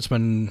story. It's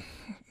been,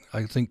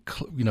 I think,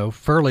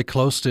 fairly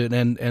close to,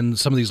 and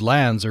some of these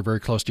lands are very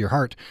close to your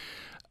heart.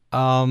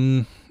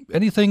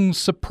 Anything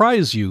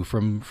surprise you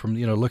from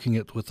looking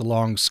at with the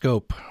long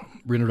scope,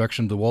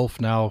 reintroduction of the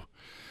wolf now,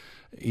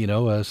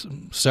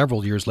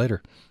 several years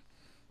later?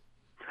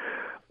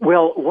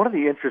 Well, one of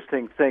the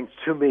interesting things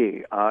to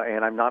me,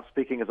 and I'm not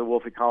speaking as a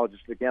wolf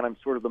ecologist, again, I'm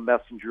sort of the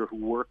messenger who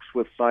works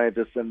with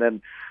scientists and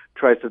then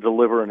tries to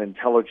deliver an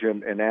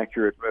intelligent and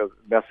accurate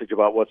message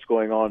about what's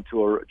going on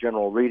to a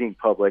general reading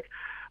public.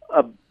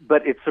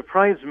 But it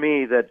surprised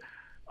me that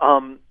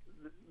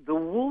the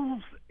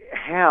wolves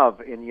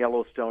have in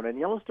Yellowstone, and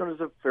Yellowstone is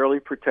a fairly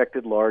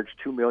protected, large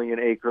 2 million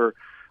acre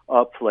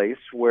place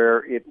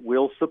where it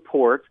will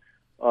support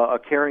a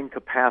carrying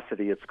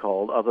capacity, it's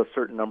called, of a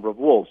certain number of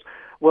wolves.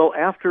 Well,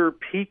 after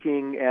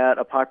peaking at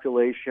a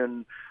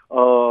population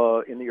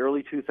in the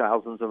early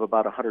 2000s of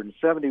about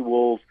 170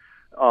 wolves,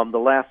 the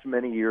last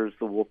many years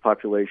the wolf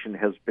population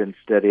has been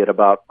steady at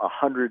about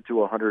 100 to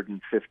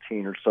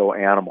 115 or so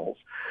animals.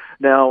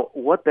 Now,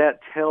 what that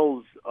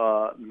tells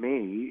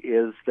me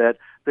is that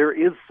there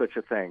is such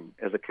a thing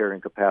as a carrying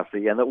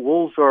capacity, and that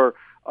wolves are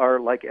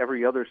like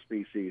every other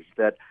species,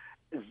 that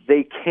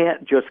they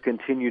can't just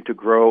continue to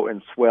grow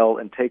and swell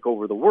and take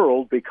over the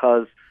world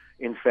because,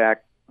 in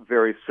fact,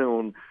 very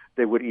soon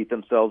they would eat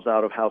themselves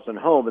out of house and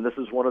home. And this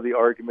is one of the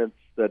arguments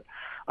that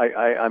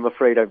I'm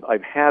afraid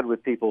I've had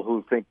with people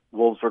who think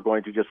wolves are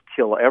going to just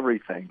kill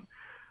everything.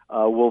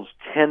 Wolves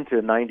tend to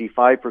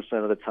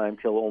 95% of the time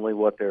kill only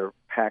what their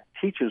pack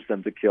teaches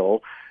them to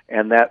kill,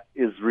 and that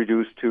is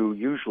reduced to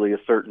usually a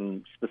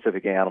certain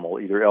specific animal,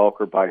 either elk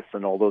or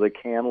bison, although they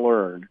can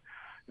learn.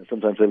 And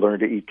sometimes they learn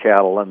to eat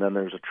cattle, and then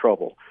there's a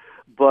trouble.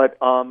 But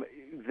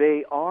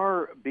they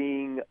are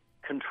being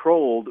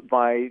controlled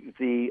by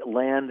the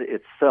land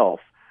itself.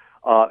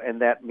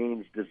 and that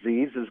means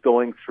disease is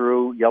going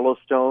through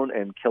Yellowstone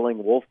and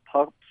killing wolf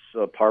pups,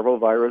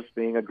 parvovirus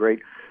being a great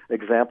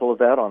example of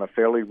that on a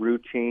fairly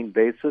routine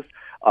basis.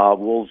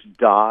 Wolves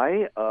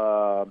die.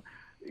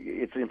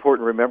 It's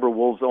important to remember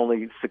wolves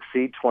only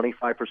succeed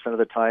 25% of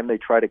the time they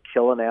try to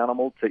kill an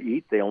animal to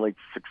eat. They only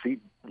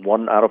succeed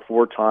 1 out of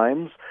 4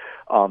 times.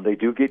 They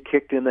do get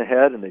kicked in the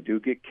head, and they do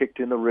get kicked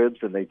in the ribs,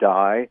 and they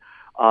die.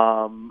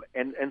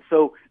 And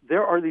so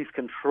there are these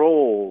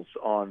controls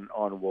on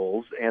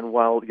wolves, and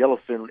while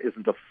Yellowstone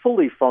isn't a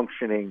fully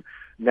functioning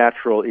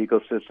natural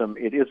ecosystem,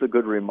 it is a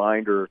good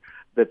reminder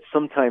that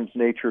sometimes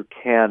nature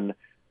can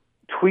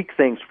tweak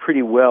things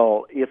pretty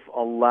well if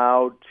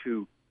allowed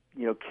to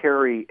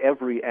carry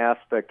every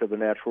aspect of the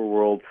natural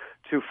world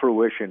to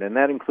fruition, and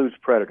that includes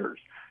predators.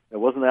 It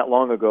wasn't that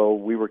long ago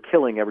we were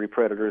killing every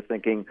predator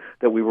thinking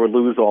that we would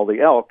lose all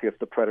the elk if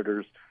the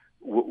predators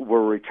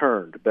were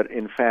returned. But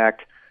in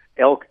fact,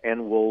 elk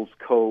and wolves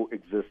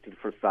coexisted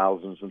for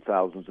thousands and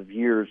thousands of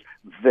years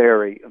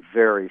very,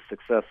 very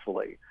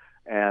successfully.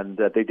 And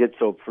they did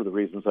so for the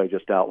reasons I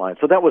just outlined.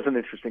 So that was an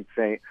interesting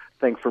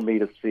thing for me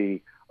to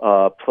see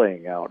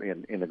playing out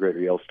in the greater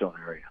Yellowstone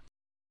area.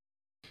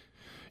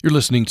 You're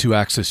listening to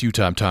Access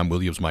Utah. I'm Tom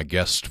Williams. My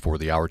guest for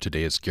the hour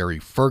today is Gary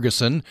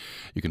Ferguson.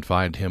 You can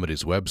find him at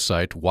his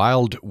website,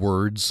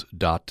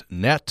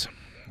 wildwords.net.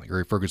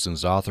 Gary Ferguson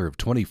is author of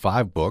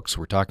 25 books.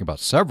 We're talking about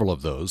several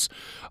of those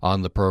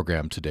on the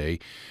program today.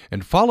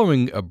 And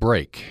following a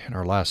break, in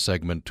our last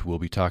segment, we'll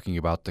be talking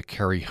about the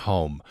Carry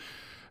Home.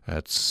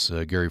 That's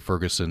Gary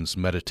Ferguson's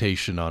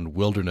meditation on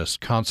wilderness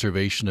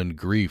conservation and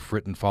grief,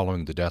 written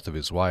following the death of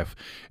his wife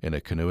in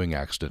a canoeing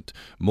accident.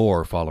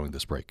 More following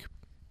this break.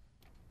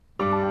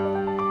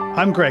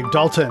 I'm Greg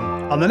Dalton.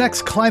 On the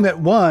next Climate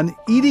One,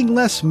 eating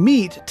less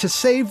meat to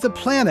save the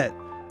planet.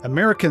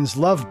 Americans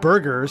love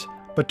burgers,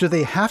 but do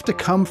they have to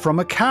come from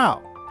a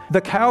cow?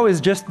 The cow is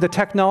just the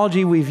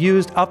technology we've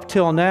used up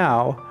till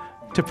now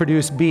to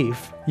produce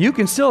beef. You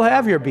can still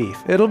have your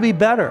beef. It'll be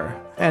better,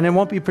 and it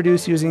won't be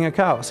produced using a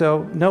cow,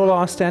 so no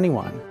loss to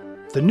anyone.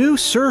 The new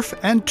surf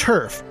and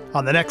turf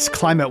on the next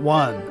Climate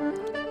One.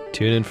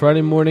 Tune in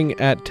Friday morning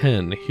at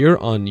 10 here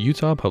on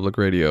Utah Public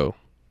Radio.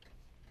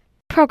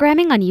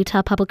 Programming on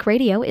Utah Public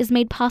Radio is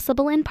made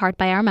possible in part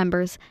by our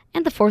members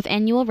and the 4th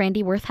Annual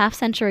Randy Worth Half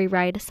Century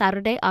Ride,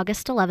 Saturday,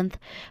 August 11th,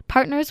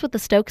 partners with the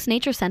Stokes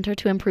Nature Center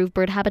to improve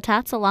bird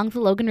habitats along the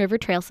Logan River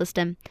Trail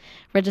System.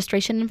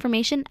 Registration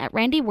information at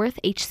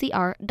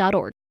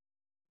randyworthhcr.org.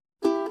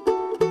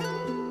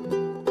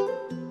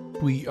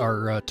 We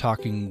are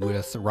talking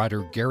with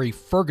writer Gary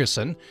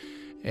Ferguson,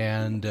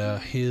 and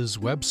his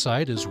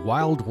website is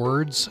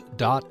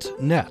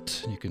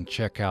wildwords.net. You can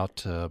check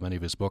out many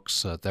of his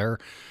books there.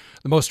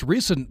 The most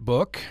recent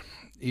book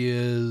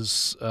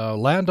is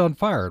Land on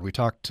Fire. We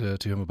talked to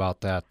him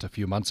about that a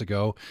few months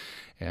ago,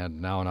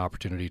 and now an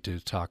opportunity to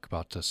talk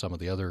about some of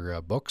the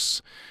other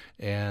books.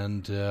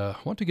 And I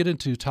want to get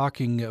into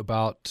talking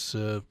about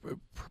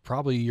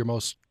probably your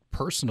most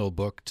personal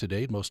book to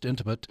date, most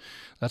intimate.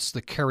 That's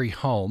The Carry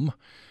Home,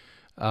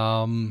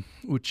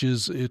 which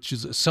is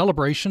a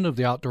celebration of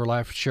the outdoor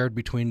life shared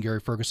between Gary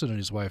Ferguson and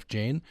his wife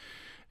Jane.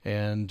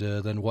 And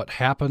then what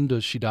happened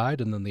as she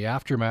died, and then the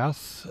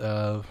aftermath.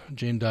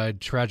 Jane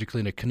died tragically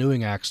in a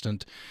canoeing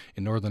accident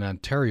in northern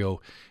Ontario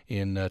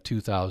in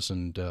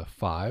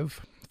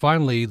 2005.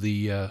 Finally,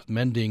 the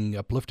mending,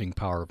 uplifting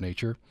power of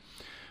nature.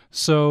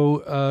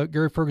 So,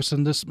 Gary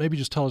Ferguson, this maybe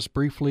just tell us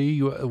briefly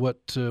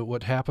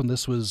what happened.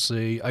 This was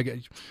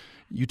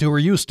you two were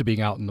used to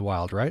being out in the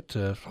wild, right?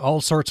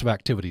 All sorts of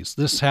activities.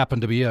 This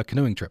happened to be a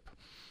canoeing trip.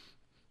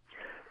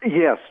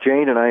 Yes,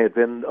 Jane and I had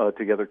been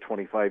together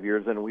 25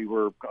 years, and we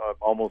were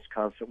almost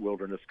constant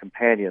wilderness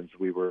companions.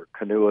 We were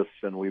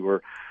canoeists, and we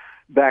were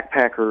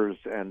backpackers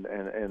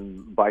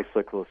and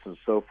bicyclists and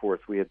so forth.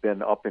 We had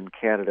been up in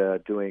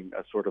Canada doing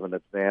a sort of an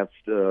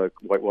advanced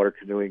whitewater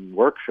canoeing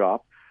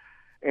workshop,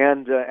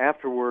 and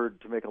afterward,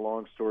 to make a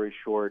long story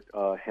short,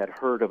 had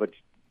heard of a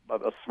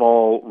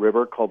small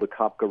river called the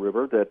Kopka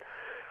River that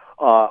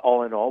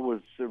all in all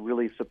was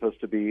really supposed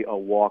to be a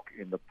walk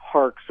in the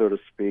park, so to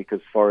speak, as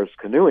far as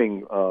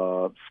canoeing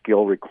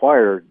skill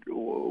required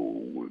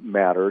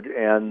mattered.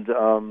 And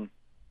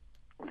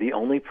the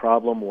only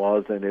problem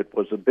was, and it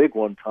was a big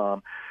one,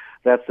 Tom,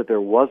 that's that there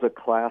was a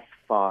Class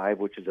 5,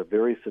 which is a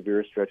very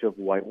severe stretch of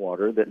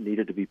whitewater that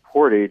needed to be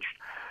portaged.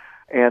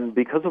 And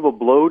because of a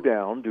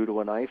blowdown due to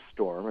an ice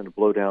storm, and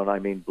blowdown, I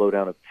mean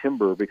blowdown of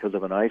timber because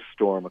of an ice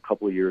storm a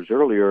couple of years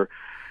earlier,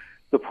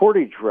 the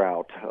portage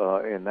route,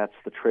 and that's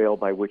the trail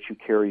by which you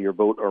carry your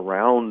boat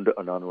around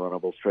an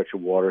unrunnable stretch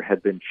of water,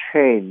 had been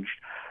changed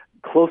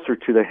closer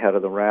to the head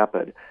of the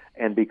rapid.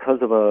 And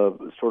because of a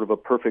sort of a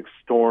perfect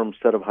storm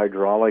set of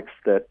hydraulics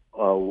that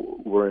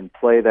were in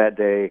play that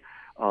day,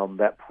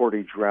 that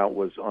portage route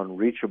was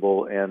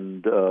unreachable.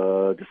 And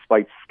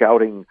despite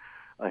scouting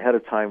ahead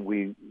of time,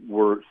 we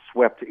were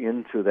swept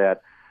into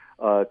that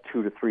 200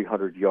 to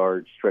 300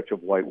 yard stretch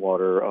of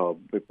whitewater.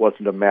 It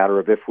wasn't a matter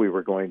of if we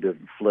were going to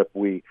flip.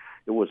 We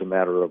It was a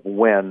matter of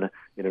when.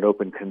 In an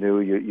open canoe,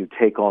 you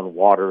take on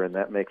water, and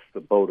that makes the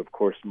boat, of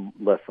course,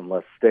 less and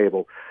less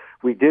stable.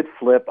 We did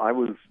flip. I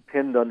was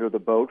pinned under the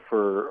boat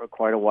for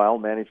quite a while,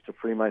 managed to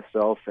free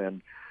myself,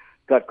 and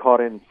got caught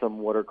in some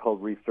what are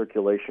called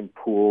recirculation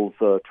pools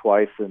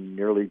twice and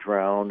nearly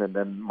drowned. And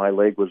then my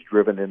leg was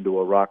driven into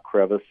a rock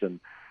crevice and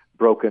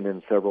broken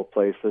in several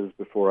places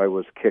before I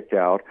was kicked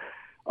out.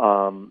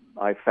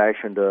 I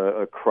fashioned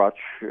a crutch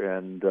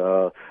and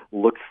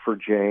looked for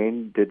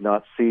Jane, did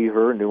not see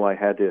her, knew I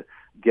had to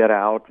get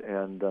out,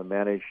 and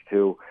managed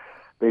to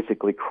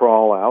basically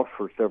crawl out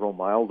for several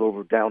miles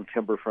over down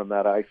timber from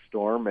that ice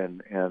storm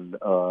and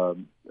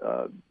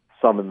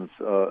summons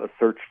a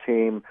search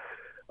team.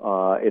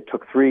 It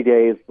took 3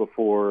 days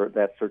before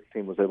that search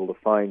team was able to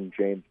find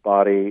Jane's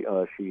body.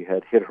 She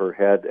had hit her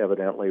head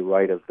evidently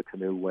right as the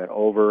canoe went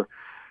over,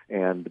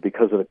 and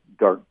because of the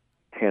dark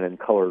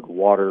tannin-colored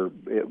water,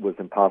 it was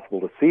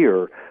impossible to see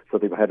her, so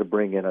they had to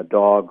bring in a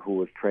dog who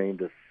was trained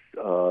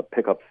to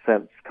pick up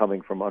scents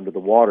coming from under the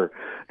water.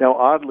 Now,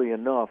 oddly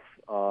enough,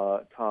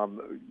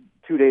 Tom,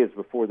 2 days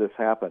before this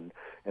happened,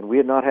 and we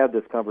had not had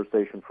this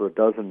conversation for a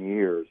dozen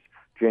years,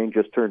 Jane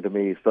just turned to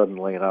me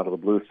suddenly and out of the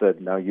blue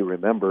said, "Now you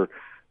remember,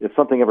 if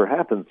something ever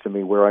happens to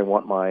me where I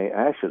want my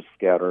ashes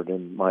scattered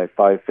in my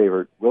 5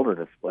 favorite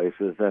wilderness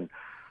places," and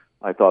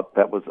I thought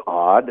that was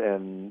odd,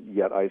 and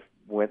yet I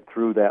went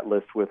through that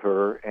list with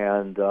her,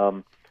 and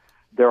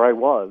there I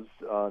was,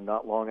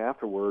 not long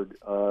afterward,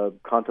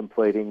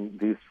 contemplating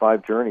these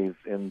 5 journeys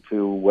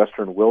into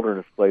western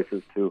wilderness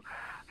places to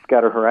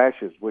scatter her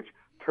ashes, which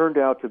turned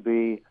out to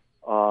be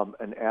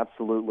an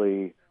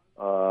absolutely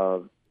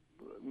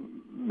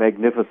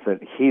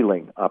magnificent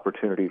healing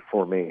opportunity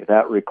for me.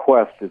 That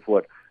request is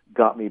what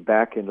got me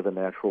back into the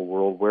natural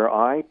world, where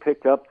I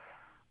picked up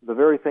the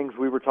very things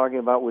we were talking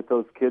about with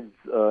those kids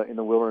in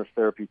the wilderness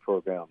therapy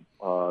program,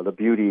 the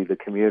beauty, the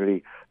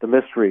community, the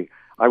mystery.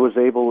 I was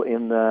able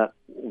in those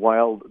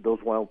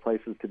wild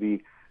places to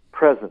be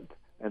present.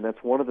 And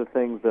that's one of the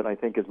things that I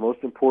think is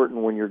most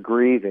important when you're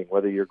grieving,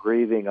 whether you're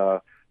grieving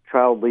a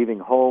child leaving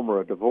home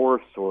or a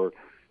divorce or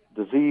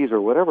disease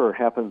or whatever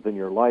happens in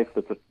your life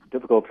that's a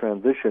difficult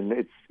transition.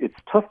 It's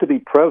tough to be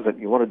present.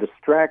 You want to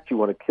distract, you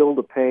want to kill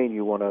the pain,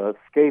 you want to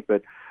escape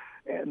it.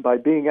 And by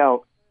being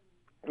out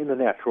in the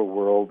natural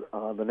world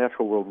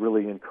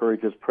really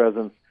encourages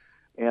presence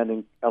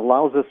and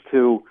allows us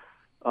to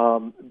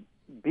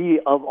be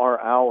of our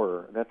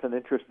hour. That's an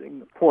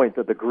interesting point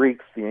that the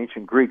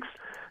ancient Greeks,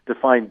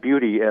 defined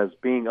beauty as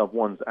being of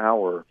one's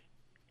hour.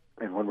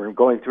 And when we're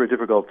going through a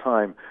difficult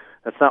time,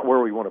 that's not where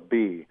we want to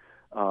be.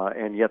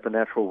 And yet the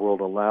natural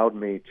world allowed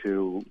me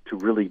to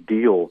really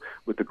deal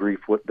with the grief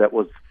that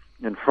was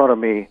in front of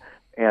me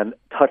and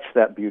touch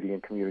that beauty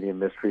and community and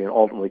mystery and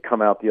ultimately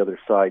come out the other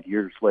side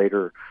years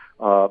later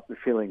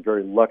feeling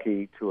very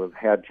lucky to have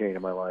had Jane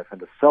in my life and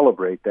to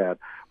celebrate that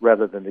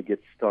rather than to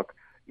get stuck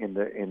in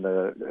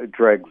the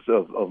dregs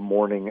of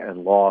mourning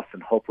and loss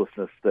and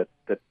hopelessness that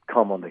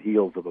come on the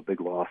heels of a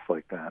big loss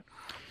like that.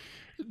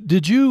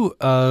 Did you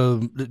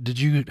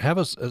have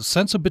a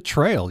sense of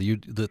betrayal?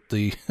 That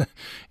the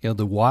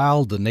the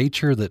wild, the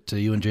nature that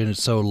you and Jane had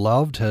so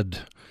loved had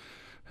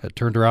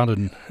turned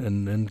around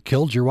and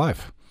killed your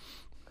wife?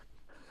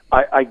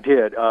 I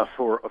did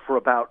for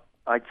about,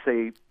 I'd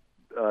say,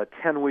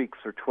 10 weeks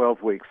or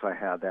 12 weeks I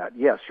had that.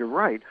 Yes, you're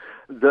right.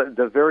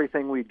 The very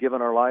thing we'd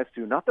given our lives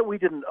to, not that we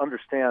didn't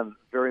understand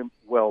very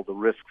well the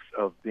risks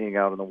of being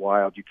out in the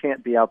wild. You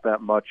can't be out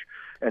that much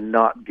and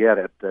not get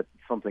it, that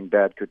something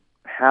bad could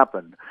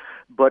happen.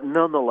 But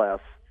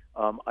nonetheless,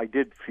 I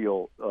did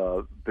feel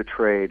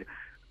betrayed.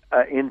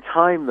 In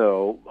time,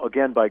 though,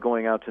 again, by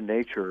going out to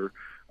nature,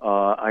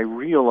 I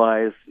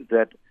realized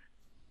that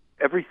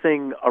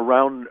everything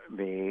around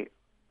me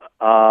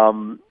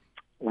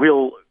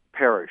will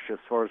perish as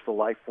far as the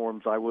life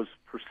forms I was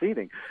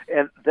perceiving.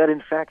 And that,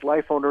 in fact,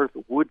 life on Earth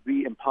would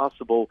be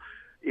impossible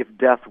if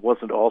death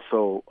wasn't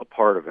also a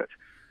part of it.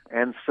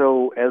 And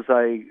so as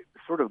I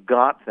sort of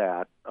got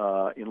that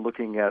in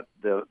looking at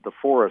the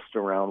forest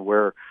around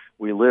where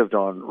we lived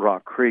on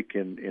Rock Creek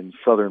in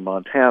southern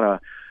Montana,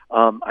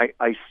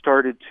 I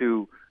started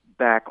to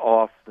back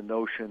off the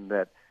notion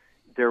that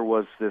there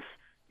was this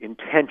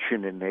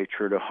intention in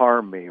nature to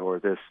harm me or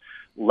this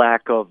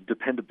lack of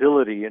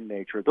dependability in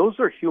nature. Those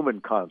are human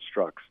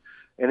constructs.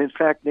 And in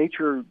fact,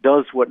 nature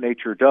does what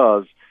nature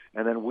does,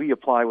 and then we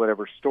apply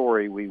whatever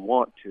story we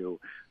want to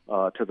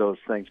those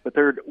things. But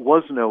there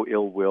was no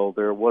ill will.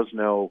 There was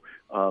no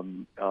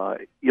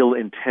ill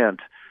intent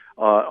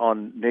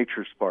on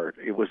nature's part.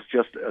 It was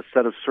just a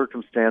set of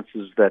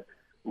circumstances that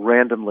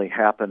randomly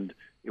happened.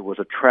 It was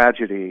a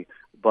tragedy,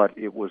 but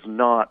it was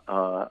not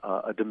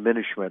a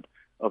diminishment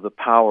of the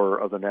power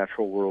of the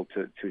natural world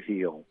to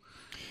heal.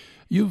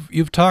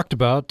 You've talked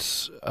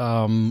about,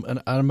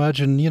 and I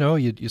imagine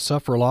you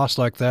suffer a loss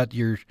like that,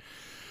 you're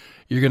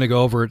going to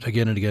go over it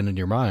again and again in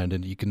your mind,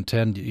 and you can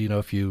tend,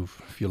 if you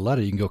let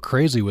it, you can go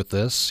crazy with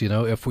this.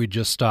 If we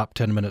just stopped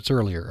 10 minutes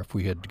earlier, if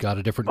we had got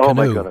a different canoe,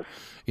 my goodness.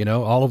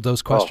 All of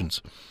those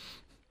questions.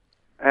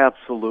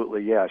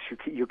 Absolutely, yes.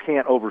 You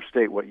can't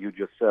overstate what you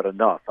just said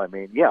enough.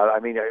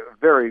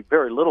 Very,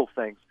 very little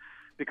things,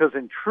 because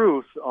in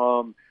truth,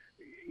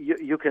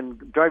 you can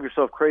drive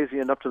yourself crazy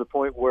enough to the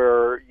point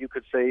where you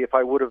could say, if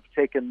I would have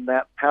taken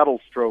that paddle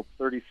stroke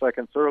 30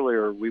 seconds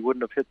earlier, we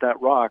wouldn't have hit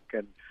that rock.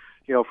 And,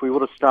 if we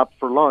would have stopped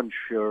for lunch,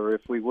 or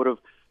if we would have,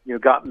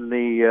 gotten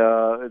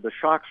the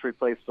shocks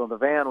replaced on the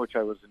van, which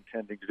I was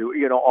intending to do,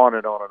 on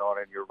and on and on.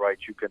 And you're right,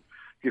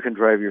 you can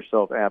drive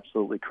yourself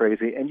absolutely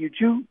crazy. And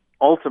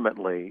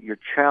ultimately, you're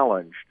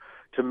challenged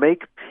to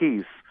make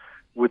peace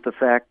with the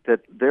fact that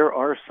there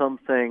are some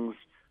things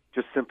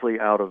just simply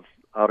out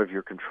of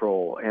your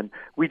control. And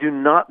we do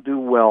not do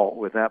well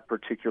with that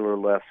particular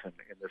lesson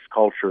in this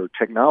culture.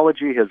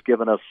 Technology has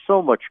given us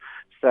so much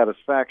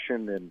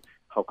satisfaction in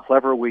how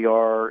clever we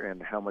are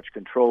and how much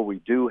control we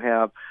do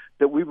have,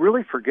 that we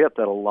really forget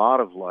that a lot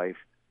of life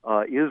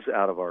is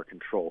out of our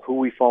control. Who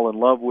we fall in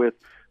love with,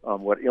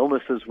 what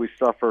illnesses we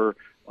suffer,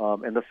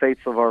 and the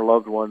fates of our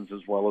loved ones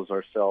as well as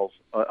ourselves.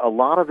 A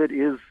lot of it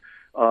is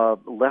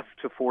left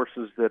to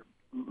forces that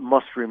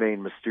must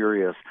remain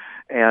mysterious.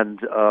 And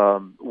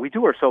we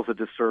do ourselves a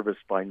disservice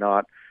by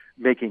not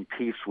making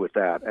peace with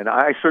that. And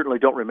I certainly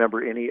don't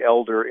remember any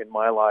elder in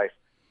my life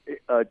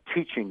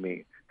teaching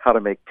me how to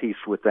make peace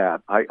with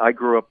that. I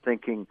grew up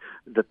thinking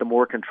that the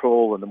more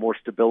control and the more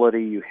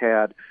stability you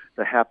had,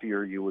 the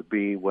happier you would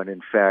be, when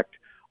in fact,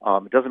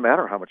 it doesn't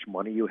matter how much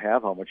money you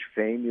have, how much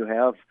fame you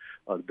have,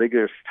 the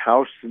biggest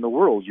house in the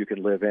world you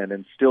can live in,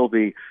 and still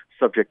be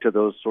subject to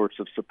those sorts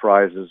of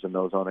surprises and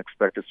those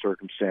unexpected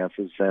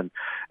circumstances. And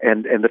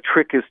the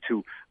trick is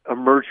to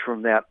emerge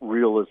from that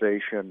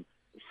realization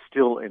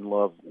still in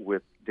love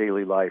with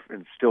daily life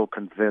and still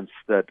convinced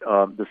that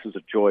this is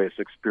a joyous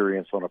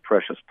experience on a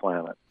precious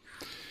planet.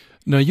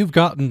 Now, you've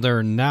gotten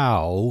there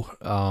now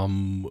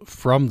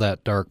from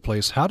that dark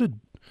place. How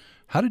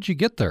did you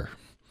get there?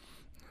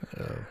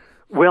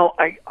 Well,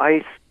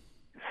 I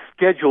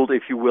scheduled,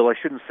 if you will. I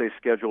shouldn't say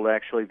scheduled,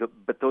 actually,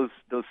 but those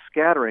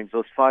scatterings,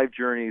 those 5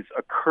 journeys,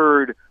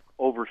 occurred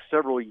over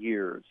several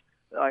years.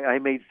 I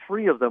made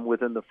 3 of them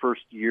within the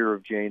first year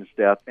of Jane's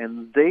death,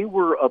 and they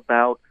were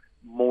about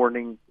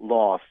mourning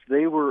loss.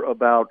 They were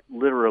about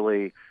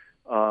literally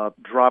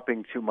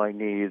dropping to my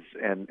knees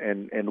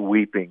and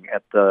weeping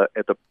at the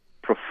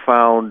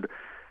profound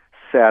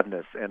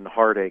sadness and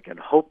heartache and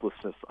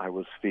hopelessness I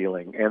was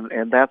feeling,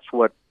 and that's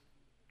what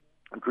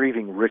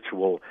grieving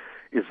ritual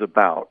is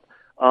about.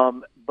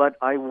 But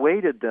I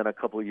waited then a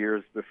couple of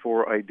years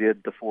before I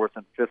did the 4th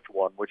and 5th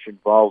one, which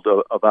involved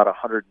about a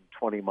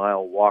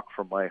 120-mile walk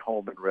from my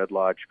home in Red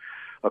Lodge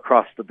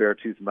across the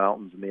Beartooth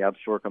Mountains and the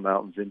Absaroka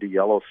Mountains into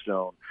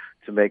Yellowstone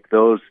to make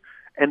those.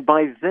 And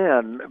by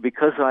then,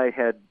 because I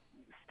had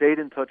stayed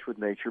in touch with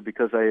nature,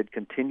 because I had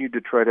continued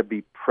to try to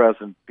be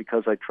present,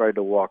 because I tried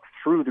to walk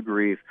through the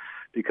grief,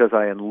 because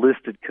I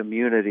enlisted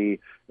community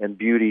and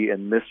beauty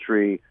and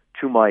mystery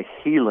to my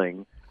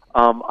healing,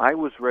 I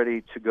was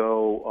ready to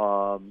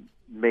go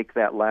make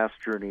that last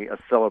journey a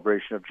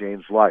celebration of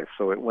Jane's life.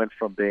 So it went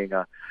from being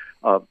a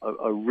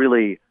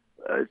really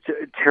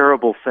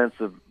terrible sense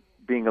of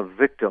being a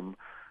victim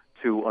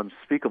to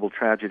unspeakable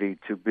tragedy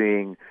to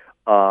being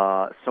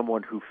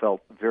someone who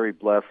felt very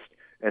blessed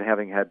and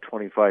having had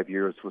 25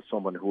 years with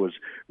someone who was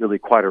really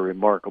quite a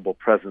remarkable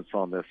presence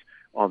on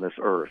this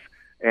earth.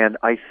 And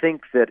I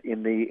think that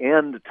in the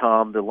end,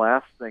 Tom, the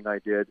last thing I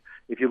did,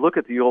 if you look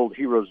at the old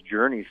hero's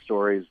journey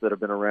stories that have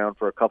been around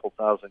for a couple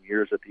thousand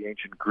years that the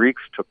ancient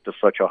Greeks took to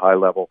such a high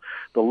level,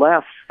 the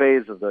last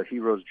phase of the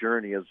hero's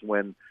journey is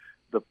when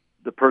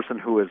the person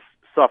who has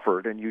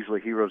suffered, and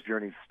usually hero's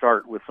journeys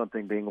start with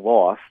something being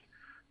lost,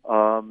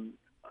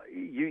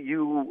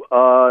 you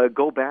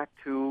go back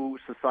to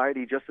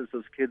society just as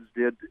those kids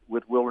did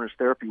with wilderness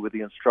therapy, with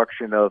the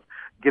instruction of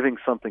giving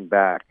something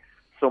back.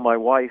 So my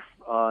wife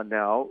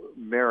now,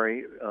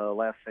 Mary,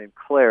 last name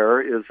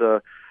Claire, is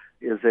a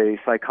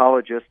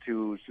psychologist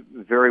who's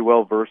very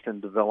well versed in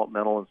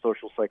developmental and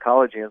social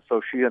psychology, and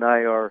so she and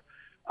I are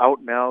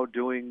out now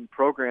doing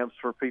programs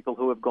for people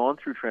who have gone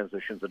through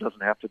transitions. It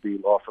doesn't have to be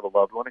loss of a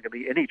loved one; it can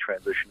be any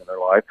transition in their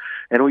life,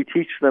 and we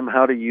teach them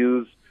how to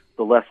use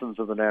the lessons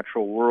of the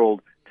natural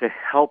world to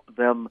help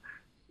them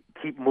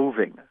keep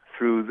moving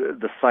through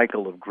the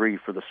cycle of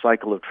grief or the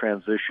cycle of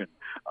transition.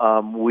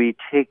 We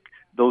take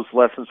those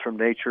lessons from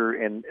nature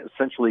and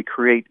essentially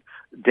create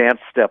dance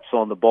steps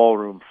on the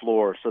ballroom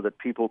floor so that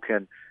people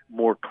can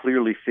more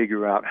clearly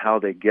figure out how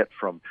they get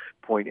from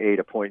point A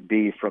to point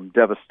B, from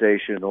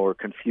devastation or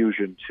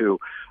confusion to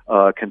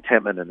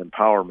contentment and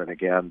empowerment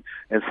again.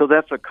 And so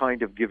that's a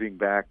kind of giving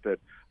back that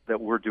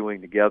we're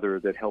doing together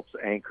that helps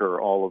anchor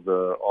all of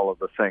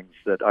the things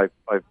that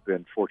I've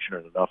been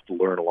fortunate enough to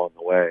learn along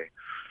the way.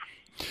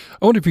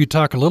 I wonder if you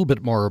talk a little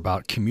bit more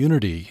about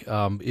community.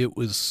 It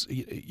was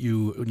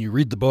when you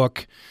read the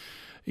book,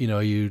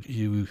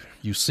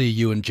 you see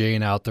you and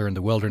Jane out there in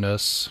the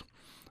wilderness.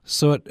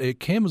 So it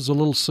came as a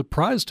little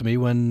surprise to me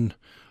when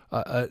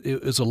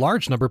it was a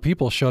large number of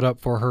people showed up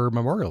for her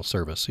memorial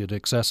service. In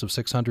excess of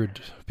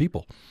 600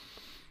 people.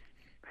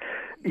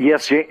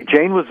 Yes,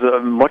 Jane was a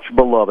much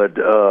beloved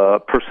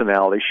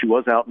personality. She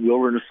was out in the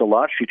wilderness a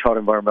lot. She taught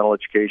environmental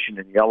education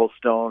in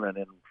Yellowstone and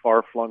in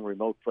far-flung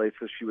remote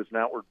places. She was an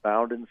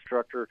outward-bound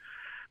instructor,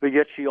 but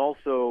yet she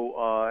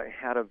also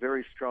had a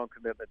very strong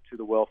commitment to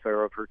the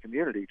welfare of her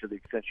community, to the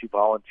extent she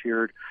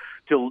volunteered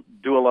to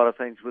do a lot of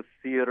things with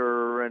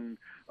theater and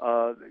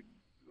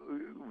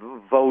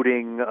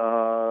voting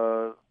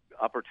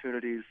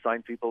opportunities,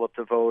 sign people up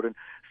to vote, and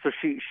so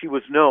she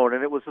was known.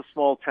 And it was a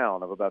small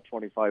town of about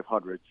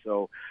 2,500,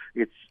 so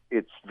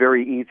it's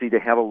very easy to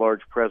have a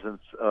large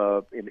presence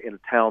in a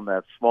town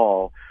that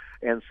small.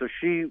 And so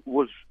she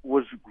was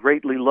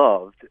greatly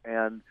loved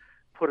and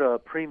put a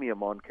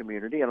premium on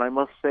community. And I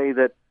must say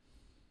that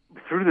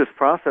through this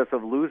process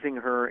of losing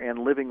her and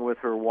living with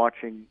her,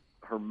 watching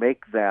her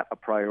make that a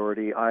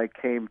priority, I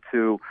came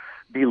to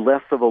be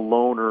less of a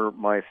loner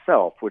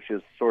myself, which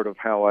is sort of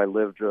how I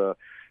lived the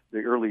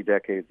early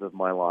decades of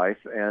my life.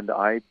 And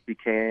I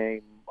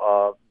became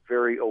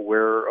very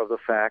aware of the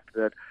fact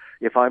that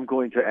if I'm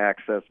going to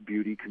access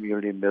beauty,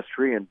 community, and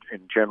mystery, and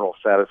general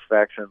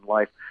satisfaction in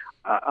life,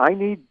 I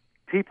need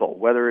people,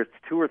 whether it's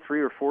 2 or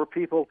 3 or 4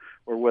 people,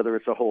 or whether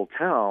it's a whole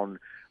town.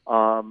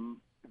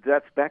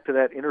 That's back to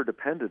that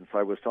interdependence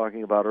I was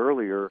talking about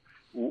earlier.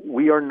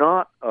 We are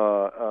not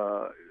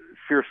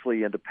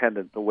fiercely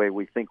independent the way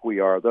we think we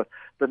are. The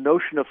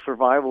notion of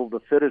survival of the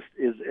fittest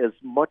is as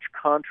much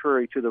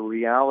contrary to the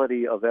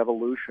reality of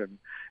evolution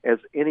as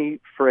any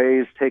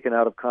phrase taken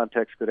out of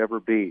context could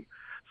ever be.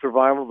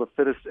 Survival of the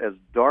fittest, as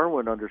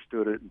Darwin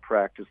understood it and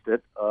practiced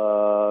it,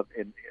 kind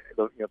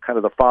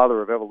of the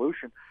father of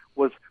evolution,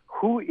 was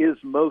who is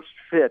most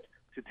fit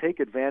to take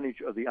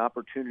advantage of the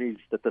opportunities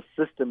that the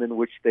system in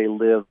which they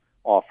live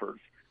offers.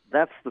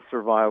 That's the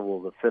survival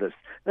of the fittest.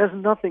 It has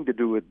nothing to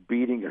do with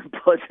beating and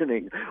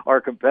bludgeoning our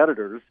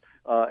competitors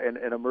and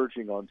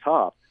emerging on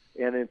top.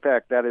 And in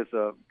fact, that is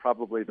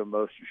probably the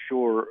most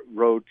sure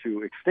road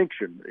to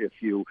extinction if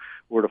you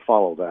were to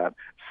follow that.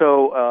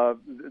 So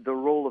the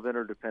role of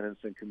interdependence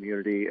in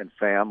community and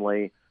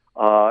family,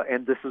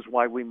 and this is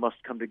why we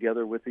must come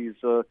together with these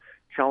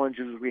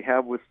challenges we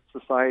have with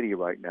society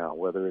right now,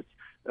 whether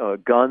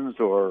it's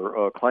guns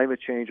or climate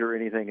change or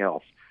anything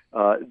else.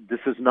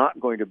 This is not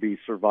going to be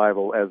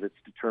survival as it's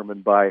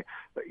determined by,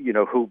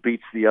 who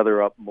beats the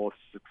other up most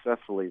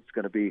successfully. It's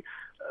going to be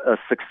a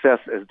success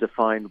as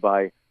defined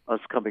by us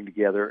coming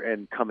together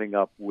and coming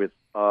up with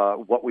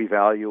what we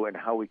value and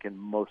how we can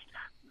most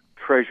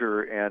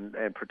treasure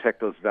and protect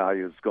those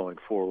values going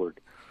forward.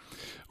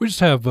 We just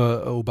have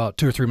about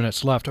 2 or 3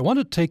 minutes left. I want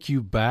to take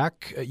you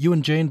back. You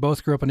and Jane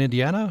both grew up in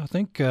Indiana, I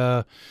think.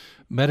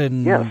 Met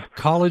in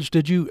college,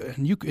 did you?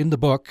 And you in the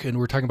book, and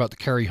we're talking about the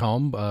Carry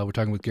Home. We're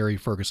talking with Gary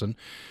Ferguson.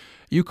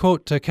 You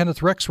quote Kenneth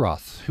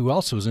Rexroth, who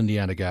also is an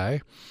Indiana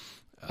guy,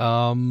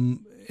 and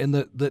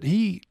that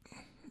he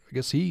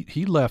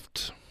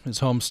left his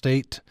home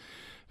state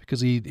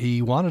because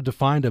he wanted to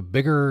find a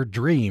bigger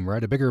dream,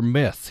 right? A bigger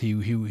myth.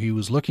 He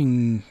was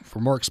looking for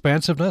more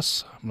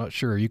expansiveness. I'm not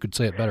sure. You could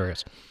say it better, I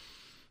guess.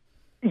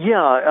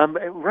 Yeah,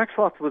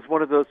 Rexroth was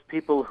one of those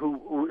people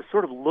who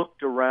sort of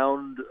looked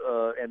around,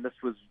 and this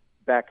was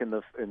back in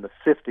the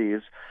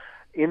 50s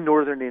in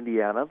northern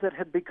Indiana, that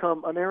had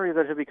become an area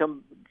that had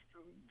become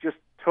just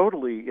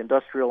totally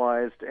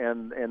industrialized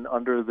and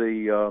under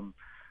the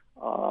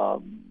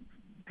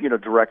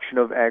direction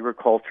of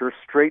agriculture,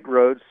 straight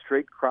roads,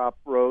 straight crop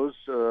rows,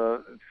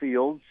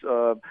 fields,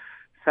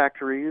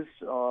 factories,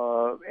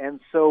 and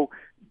so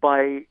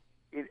by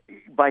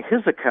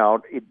his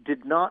account, it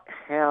did not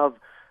have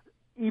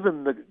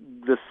even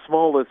the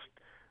smallest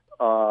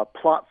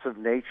plots of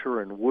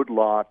nature and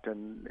woodlot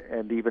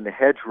and even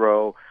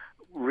hedgerow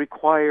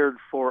required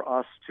for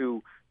us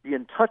to be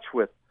in touch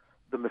with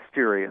the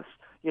mysterious.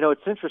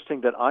 It's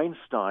interesting that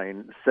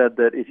Einstein said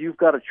that if you've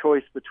got a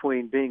choice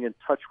between being in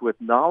touch with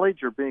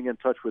knowledge or being in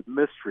touch with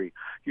mystery,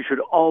 you should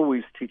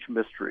always teach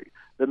mystery.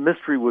 That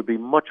mystery would be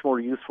much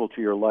more useful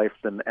to your life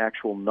than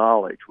actual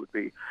knowledge would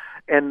be.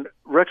 And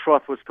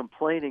Rexroth was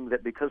complaining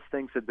that because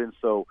things had been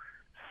so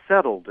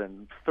settled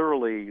and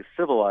thoroughly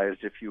civilized,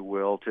 if you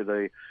will, to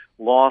the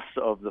loss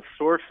of the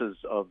sources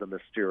of the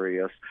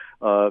mysterious,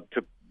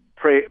 to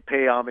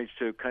pay homage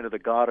to kind of the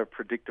god of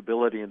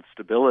predictability and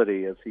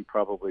stability, as he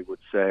probably would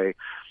say,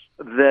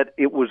 that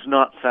it was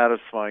not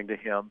satisfying to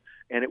him,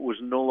 and it was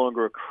no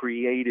longer a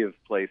creative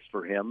place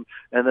for him,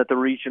 and that the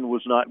region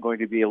was not going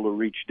to be able to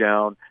reach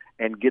down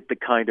and get the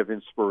kind of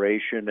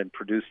inspiration and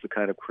produce the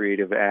kind of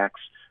creative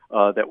acts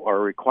that are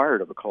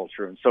required of a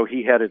culture. And so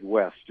he headed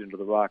west into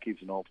the Rockies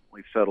and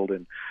ultimately settled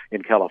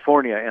in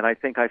California. And I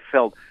think I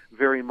felt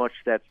very much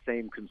that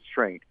same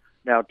constraint.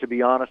 Now, to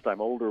be honest, I'm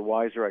older,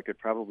 wiser. I could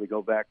probably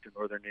go back to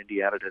northern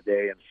Indiana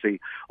today and see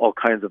all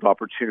kinds of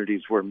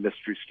opportunities where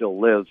mystery still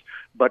lives.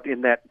 But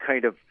in that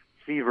kind of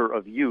fever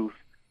of youth,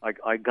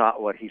 I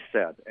got what he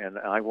said, and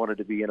I wanted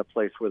to be in a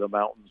place where the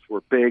mountains were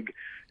big,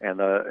 and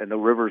the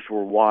rivers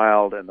were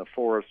wild, and the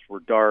forests were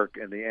dark,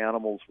 and the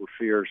animals were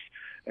fierce,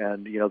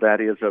 and that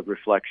is a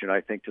reflection,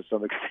 I think, to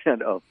some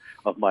extent of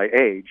my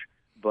age.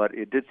 but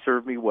it did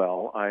serve me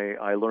well.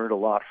 I learned a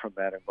lot from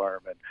that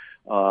environment,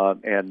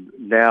 and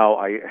now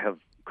I have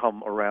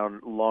come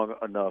around long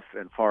enough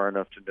and far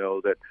enough to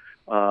know that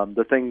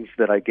the things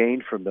that I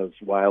gained from those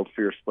wild,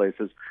 fierce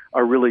places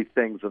are really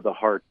things of the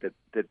heart that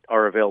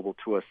are available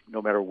to us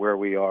no matter where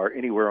we are,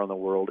 anywhere on the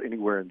world,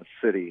 anywhere in the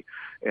city.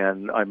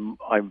 And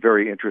I'm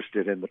very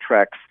interested in the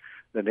tracks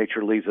that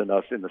nature leaves in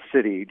us in the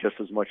city just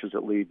as much as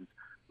it leaves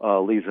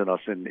in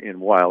us in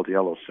wild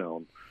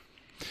Yellowstone.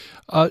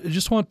 I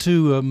just want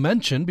to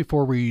mention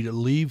before we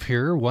leave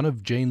here, one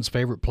of Jane's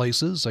favorite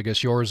places, I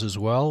guess yours as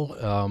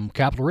well,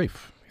 Capitol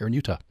Reef here in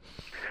Utah.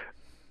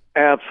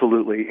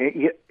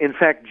 Absolutely. In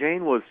fact,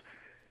 Jane was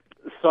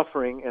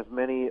suffering, as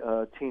many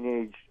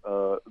teenage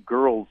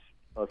girls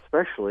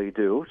especially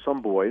do,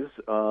 some boys,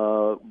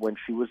 when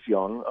she was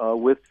young,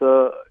 with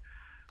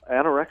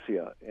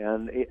anorexia,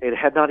 and it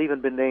had not even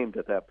been named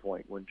at that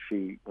point when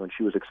she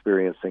was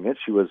experiencing it.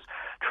 She was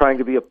trying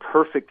to be a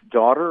perfect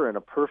daughter and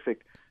a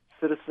perfect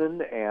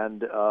citizen,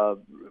 and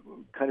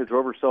kind of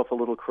drove herself a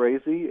little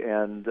crazy.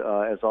 And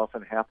as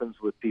often happens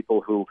with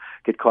people who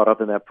get caught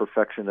up in that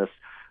perfectionist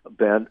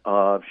bent,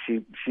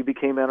 she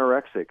became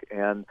anorexic.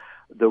 And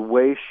the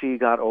way she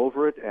got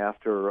over it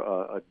after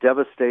a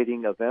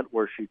devastating event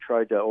where she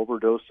tried to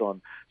overdose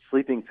on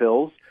sleeping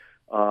pills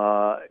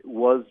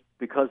was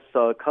because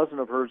a cousin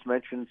of hers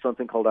mentioned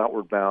something called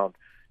Outward Bound.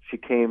 She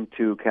came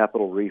to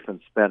Capitol Reef and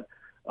spent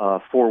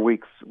 4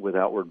 weeks with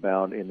Outward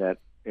Bound in that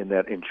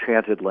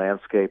enchanted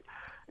landscape,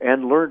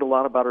 and learned a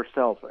lot about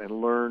herself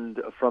and learned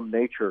from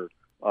nature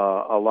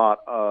a lot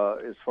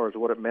as far as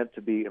what it meant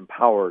to be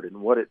empowered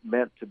and what it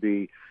meant to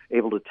be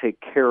able to take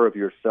care of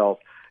yourself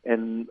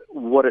and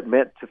what it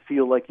meant to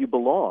feel like you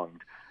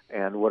belonged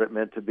and what it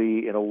meant to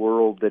be in a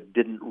world that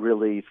didn't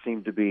really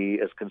seem to be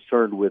as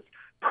concerned with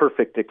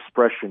perfect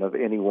expression of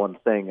any one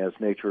thing as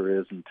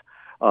nature isn't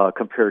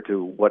compared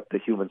to what the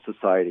human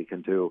society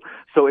can do.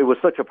 So it was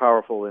such a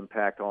powerful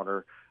impact on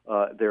her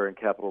there in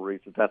Capitol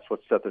Reef that's what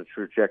set the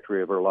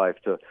trajectory of her life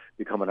to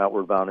become an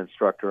Outward Bound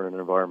instructor and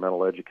an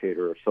environmental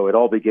educator. So it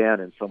all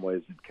began in some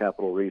ways in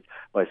Capitol Reef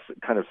by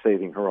kind of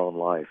saving her own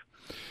life.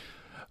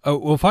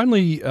 Well,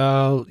 finally,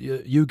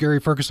 you, Gary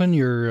Ferguson,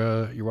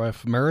 your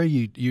wife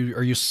Mary,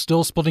 are you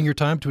still splitting your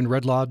time between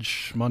Red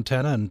Lodge,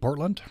 Montana, and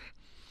Portland?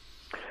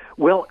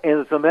 Well,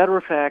 as a matter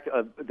of fact,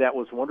 that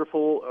was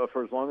wonderful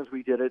for as long as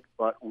we did it,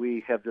 but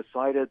we have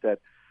decided that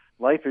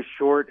life is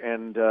short,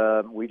 and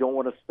we don't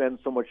want to spend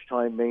so much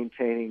time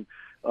maintaining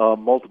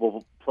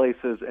multiple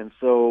places, and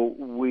so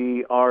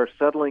we are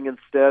settling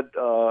instead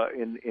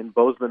in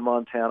Bozeman,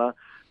 Montana,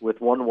 with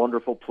one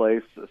wonderful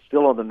place,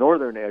 still on the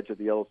northern edge of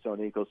the Yellowstone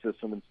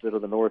ecosystem instead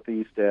of the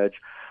northeast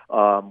edge.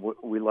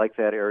 We like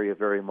that area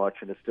very much,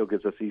 and it still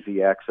gives us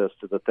easy access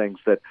to the things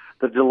that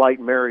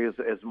delight Mary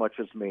as much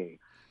as me.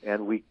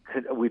 And we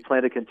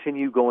plan to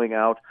continue going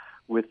out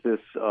with this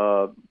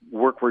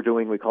work we're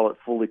doing. We call it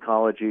Full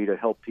Ecology, to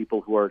help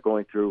people who are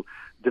going through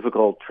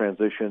difficult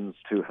transitions,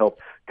 to help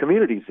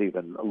communities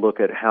even look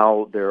at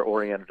how they're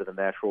oriented to the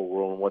natural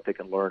world and what they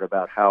can learn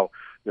about how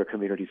their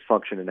communities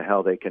function and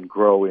how they can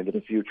grow into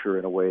the future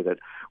in a way that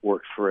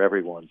works for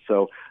everyone.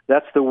 So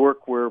that's the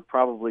work we're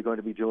probably going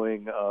to be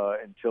doing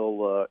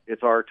until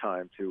it's our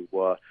time to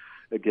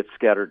get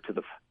scattered to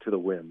the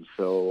winds.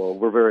 So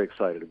we're very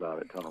excited about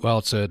it, Tom. Well,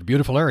 it's a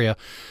beautiful area.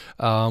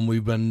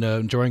 We've been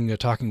enjoying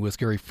talking with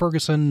Gary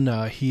Ferguson.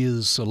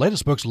 His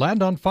latest book's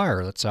Land on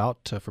Fire. That's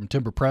out from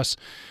Timber Press.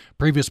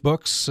 Previous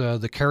books,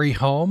 The Carry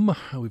Home.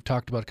 We've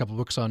talked about a couple of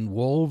books on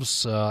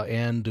wolves,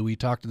 and we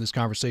talked in this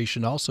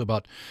conversation also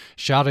about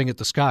Shouting at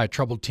the Sky,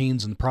 Troubled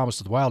Teens and the Promise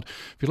of the Wild.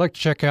 If you'd like to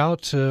check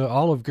out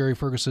all of Gary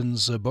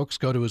Ferguson's books,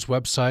 go to his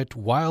website,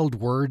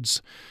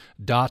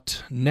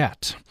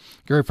 wildwords.net.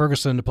 Gary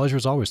Ferguson, a pleasure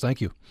as always.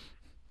 Thank you.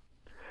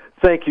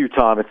 Thank you,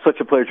 Tom. It's such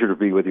a pleasure to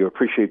be with you. I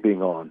appreciate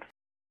being on.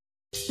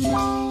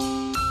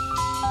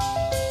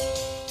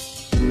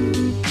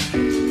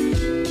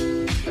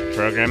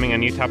 Programming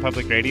on Utah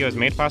Public Radio is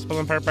made possible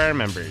in part by our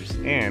members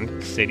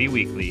and City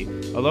Weekly,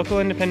 a local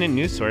independent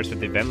news source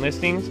with event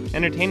listings,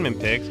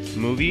 entertainment picks,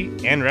 movie,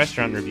 and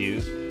restaurant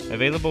reviews,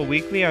 available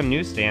weekly on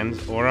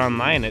newsstands or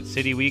online at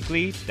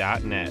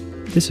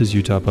cityweekly.net. This is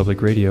Utah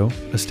Public Radio,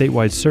 a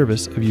statewide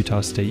service of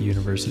Utah State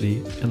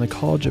University and the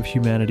College of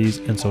Humanities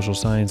and Social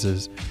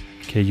Sciences,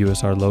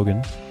 KUSR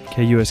Logan,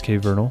 KUSK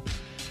Vernal,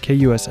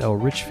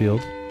 KUSL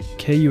Richfield,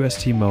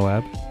 KUST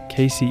Moab,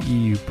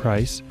 KCEU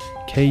Price,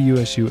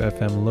 KUSU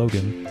FM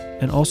Logan,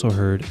 and also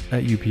heard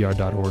at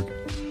upr.org.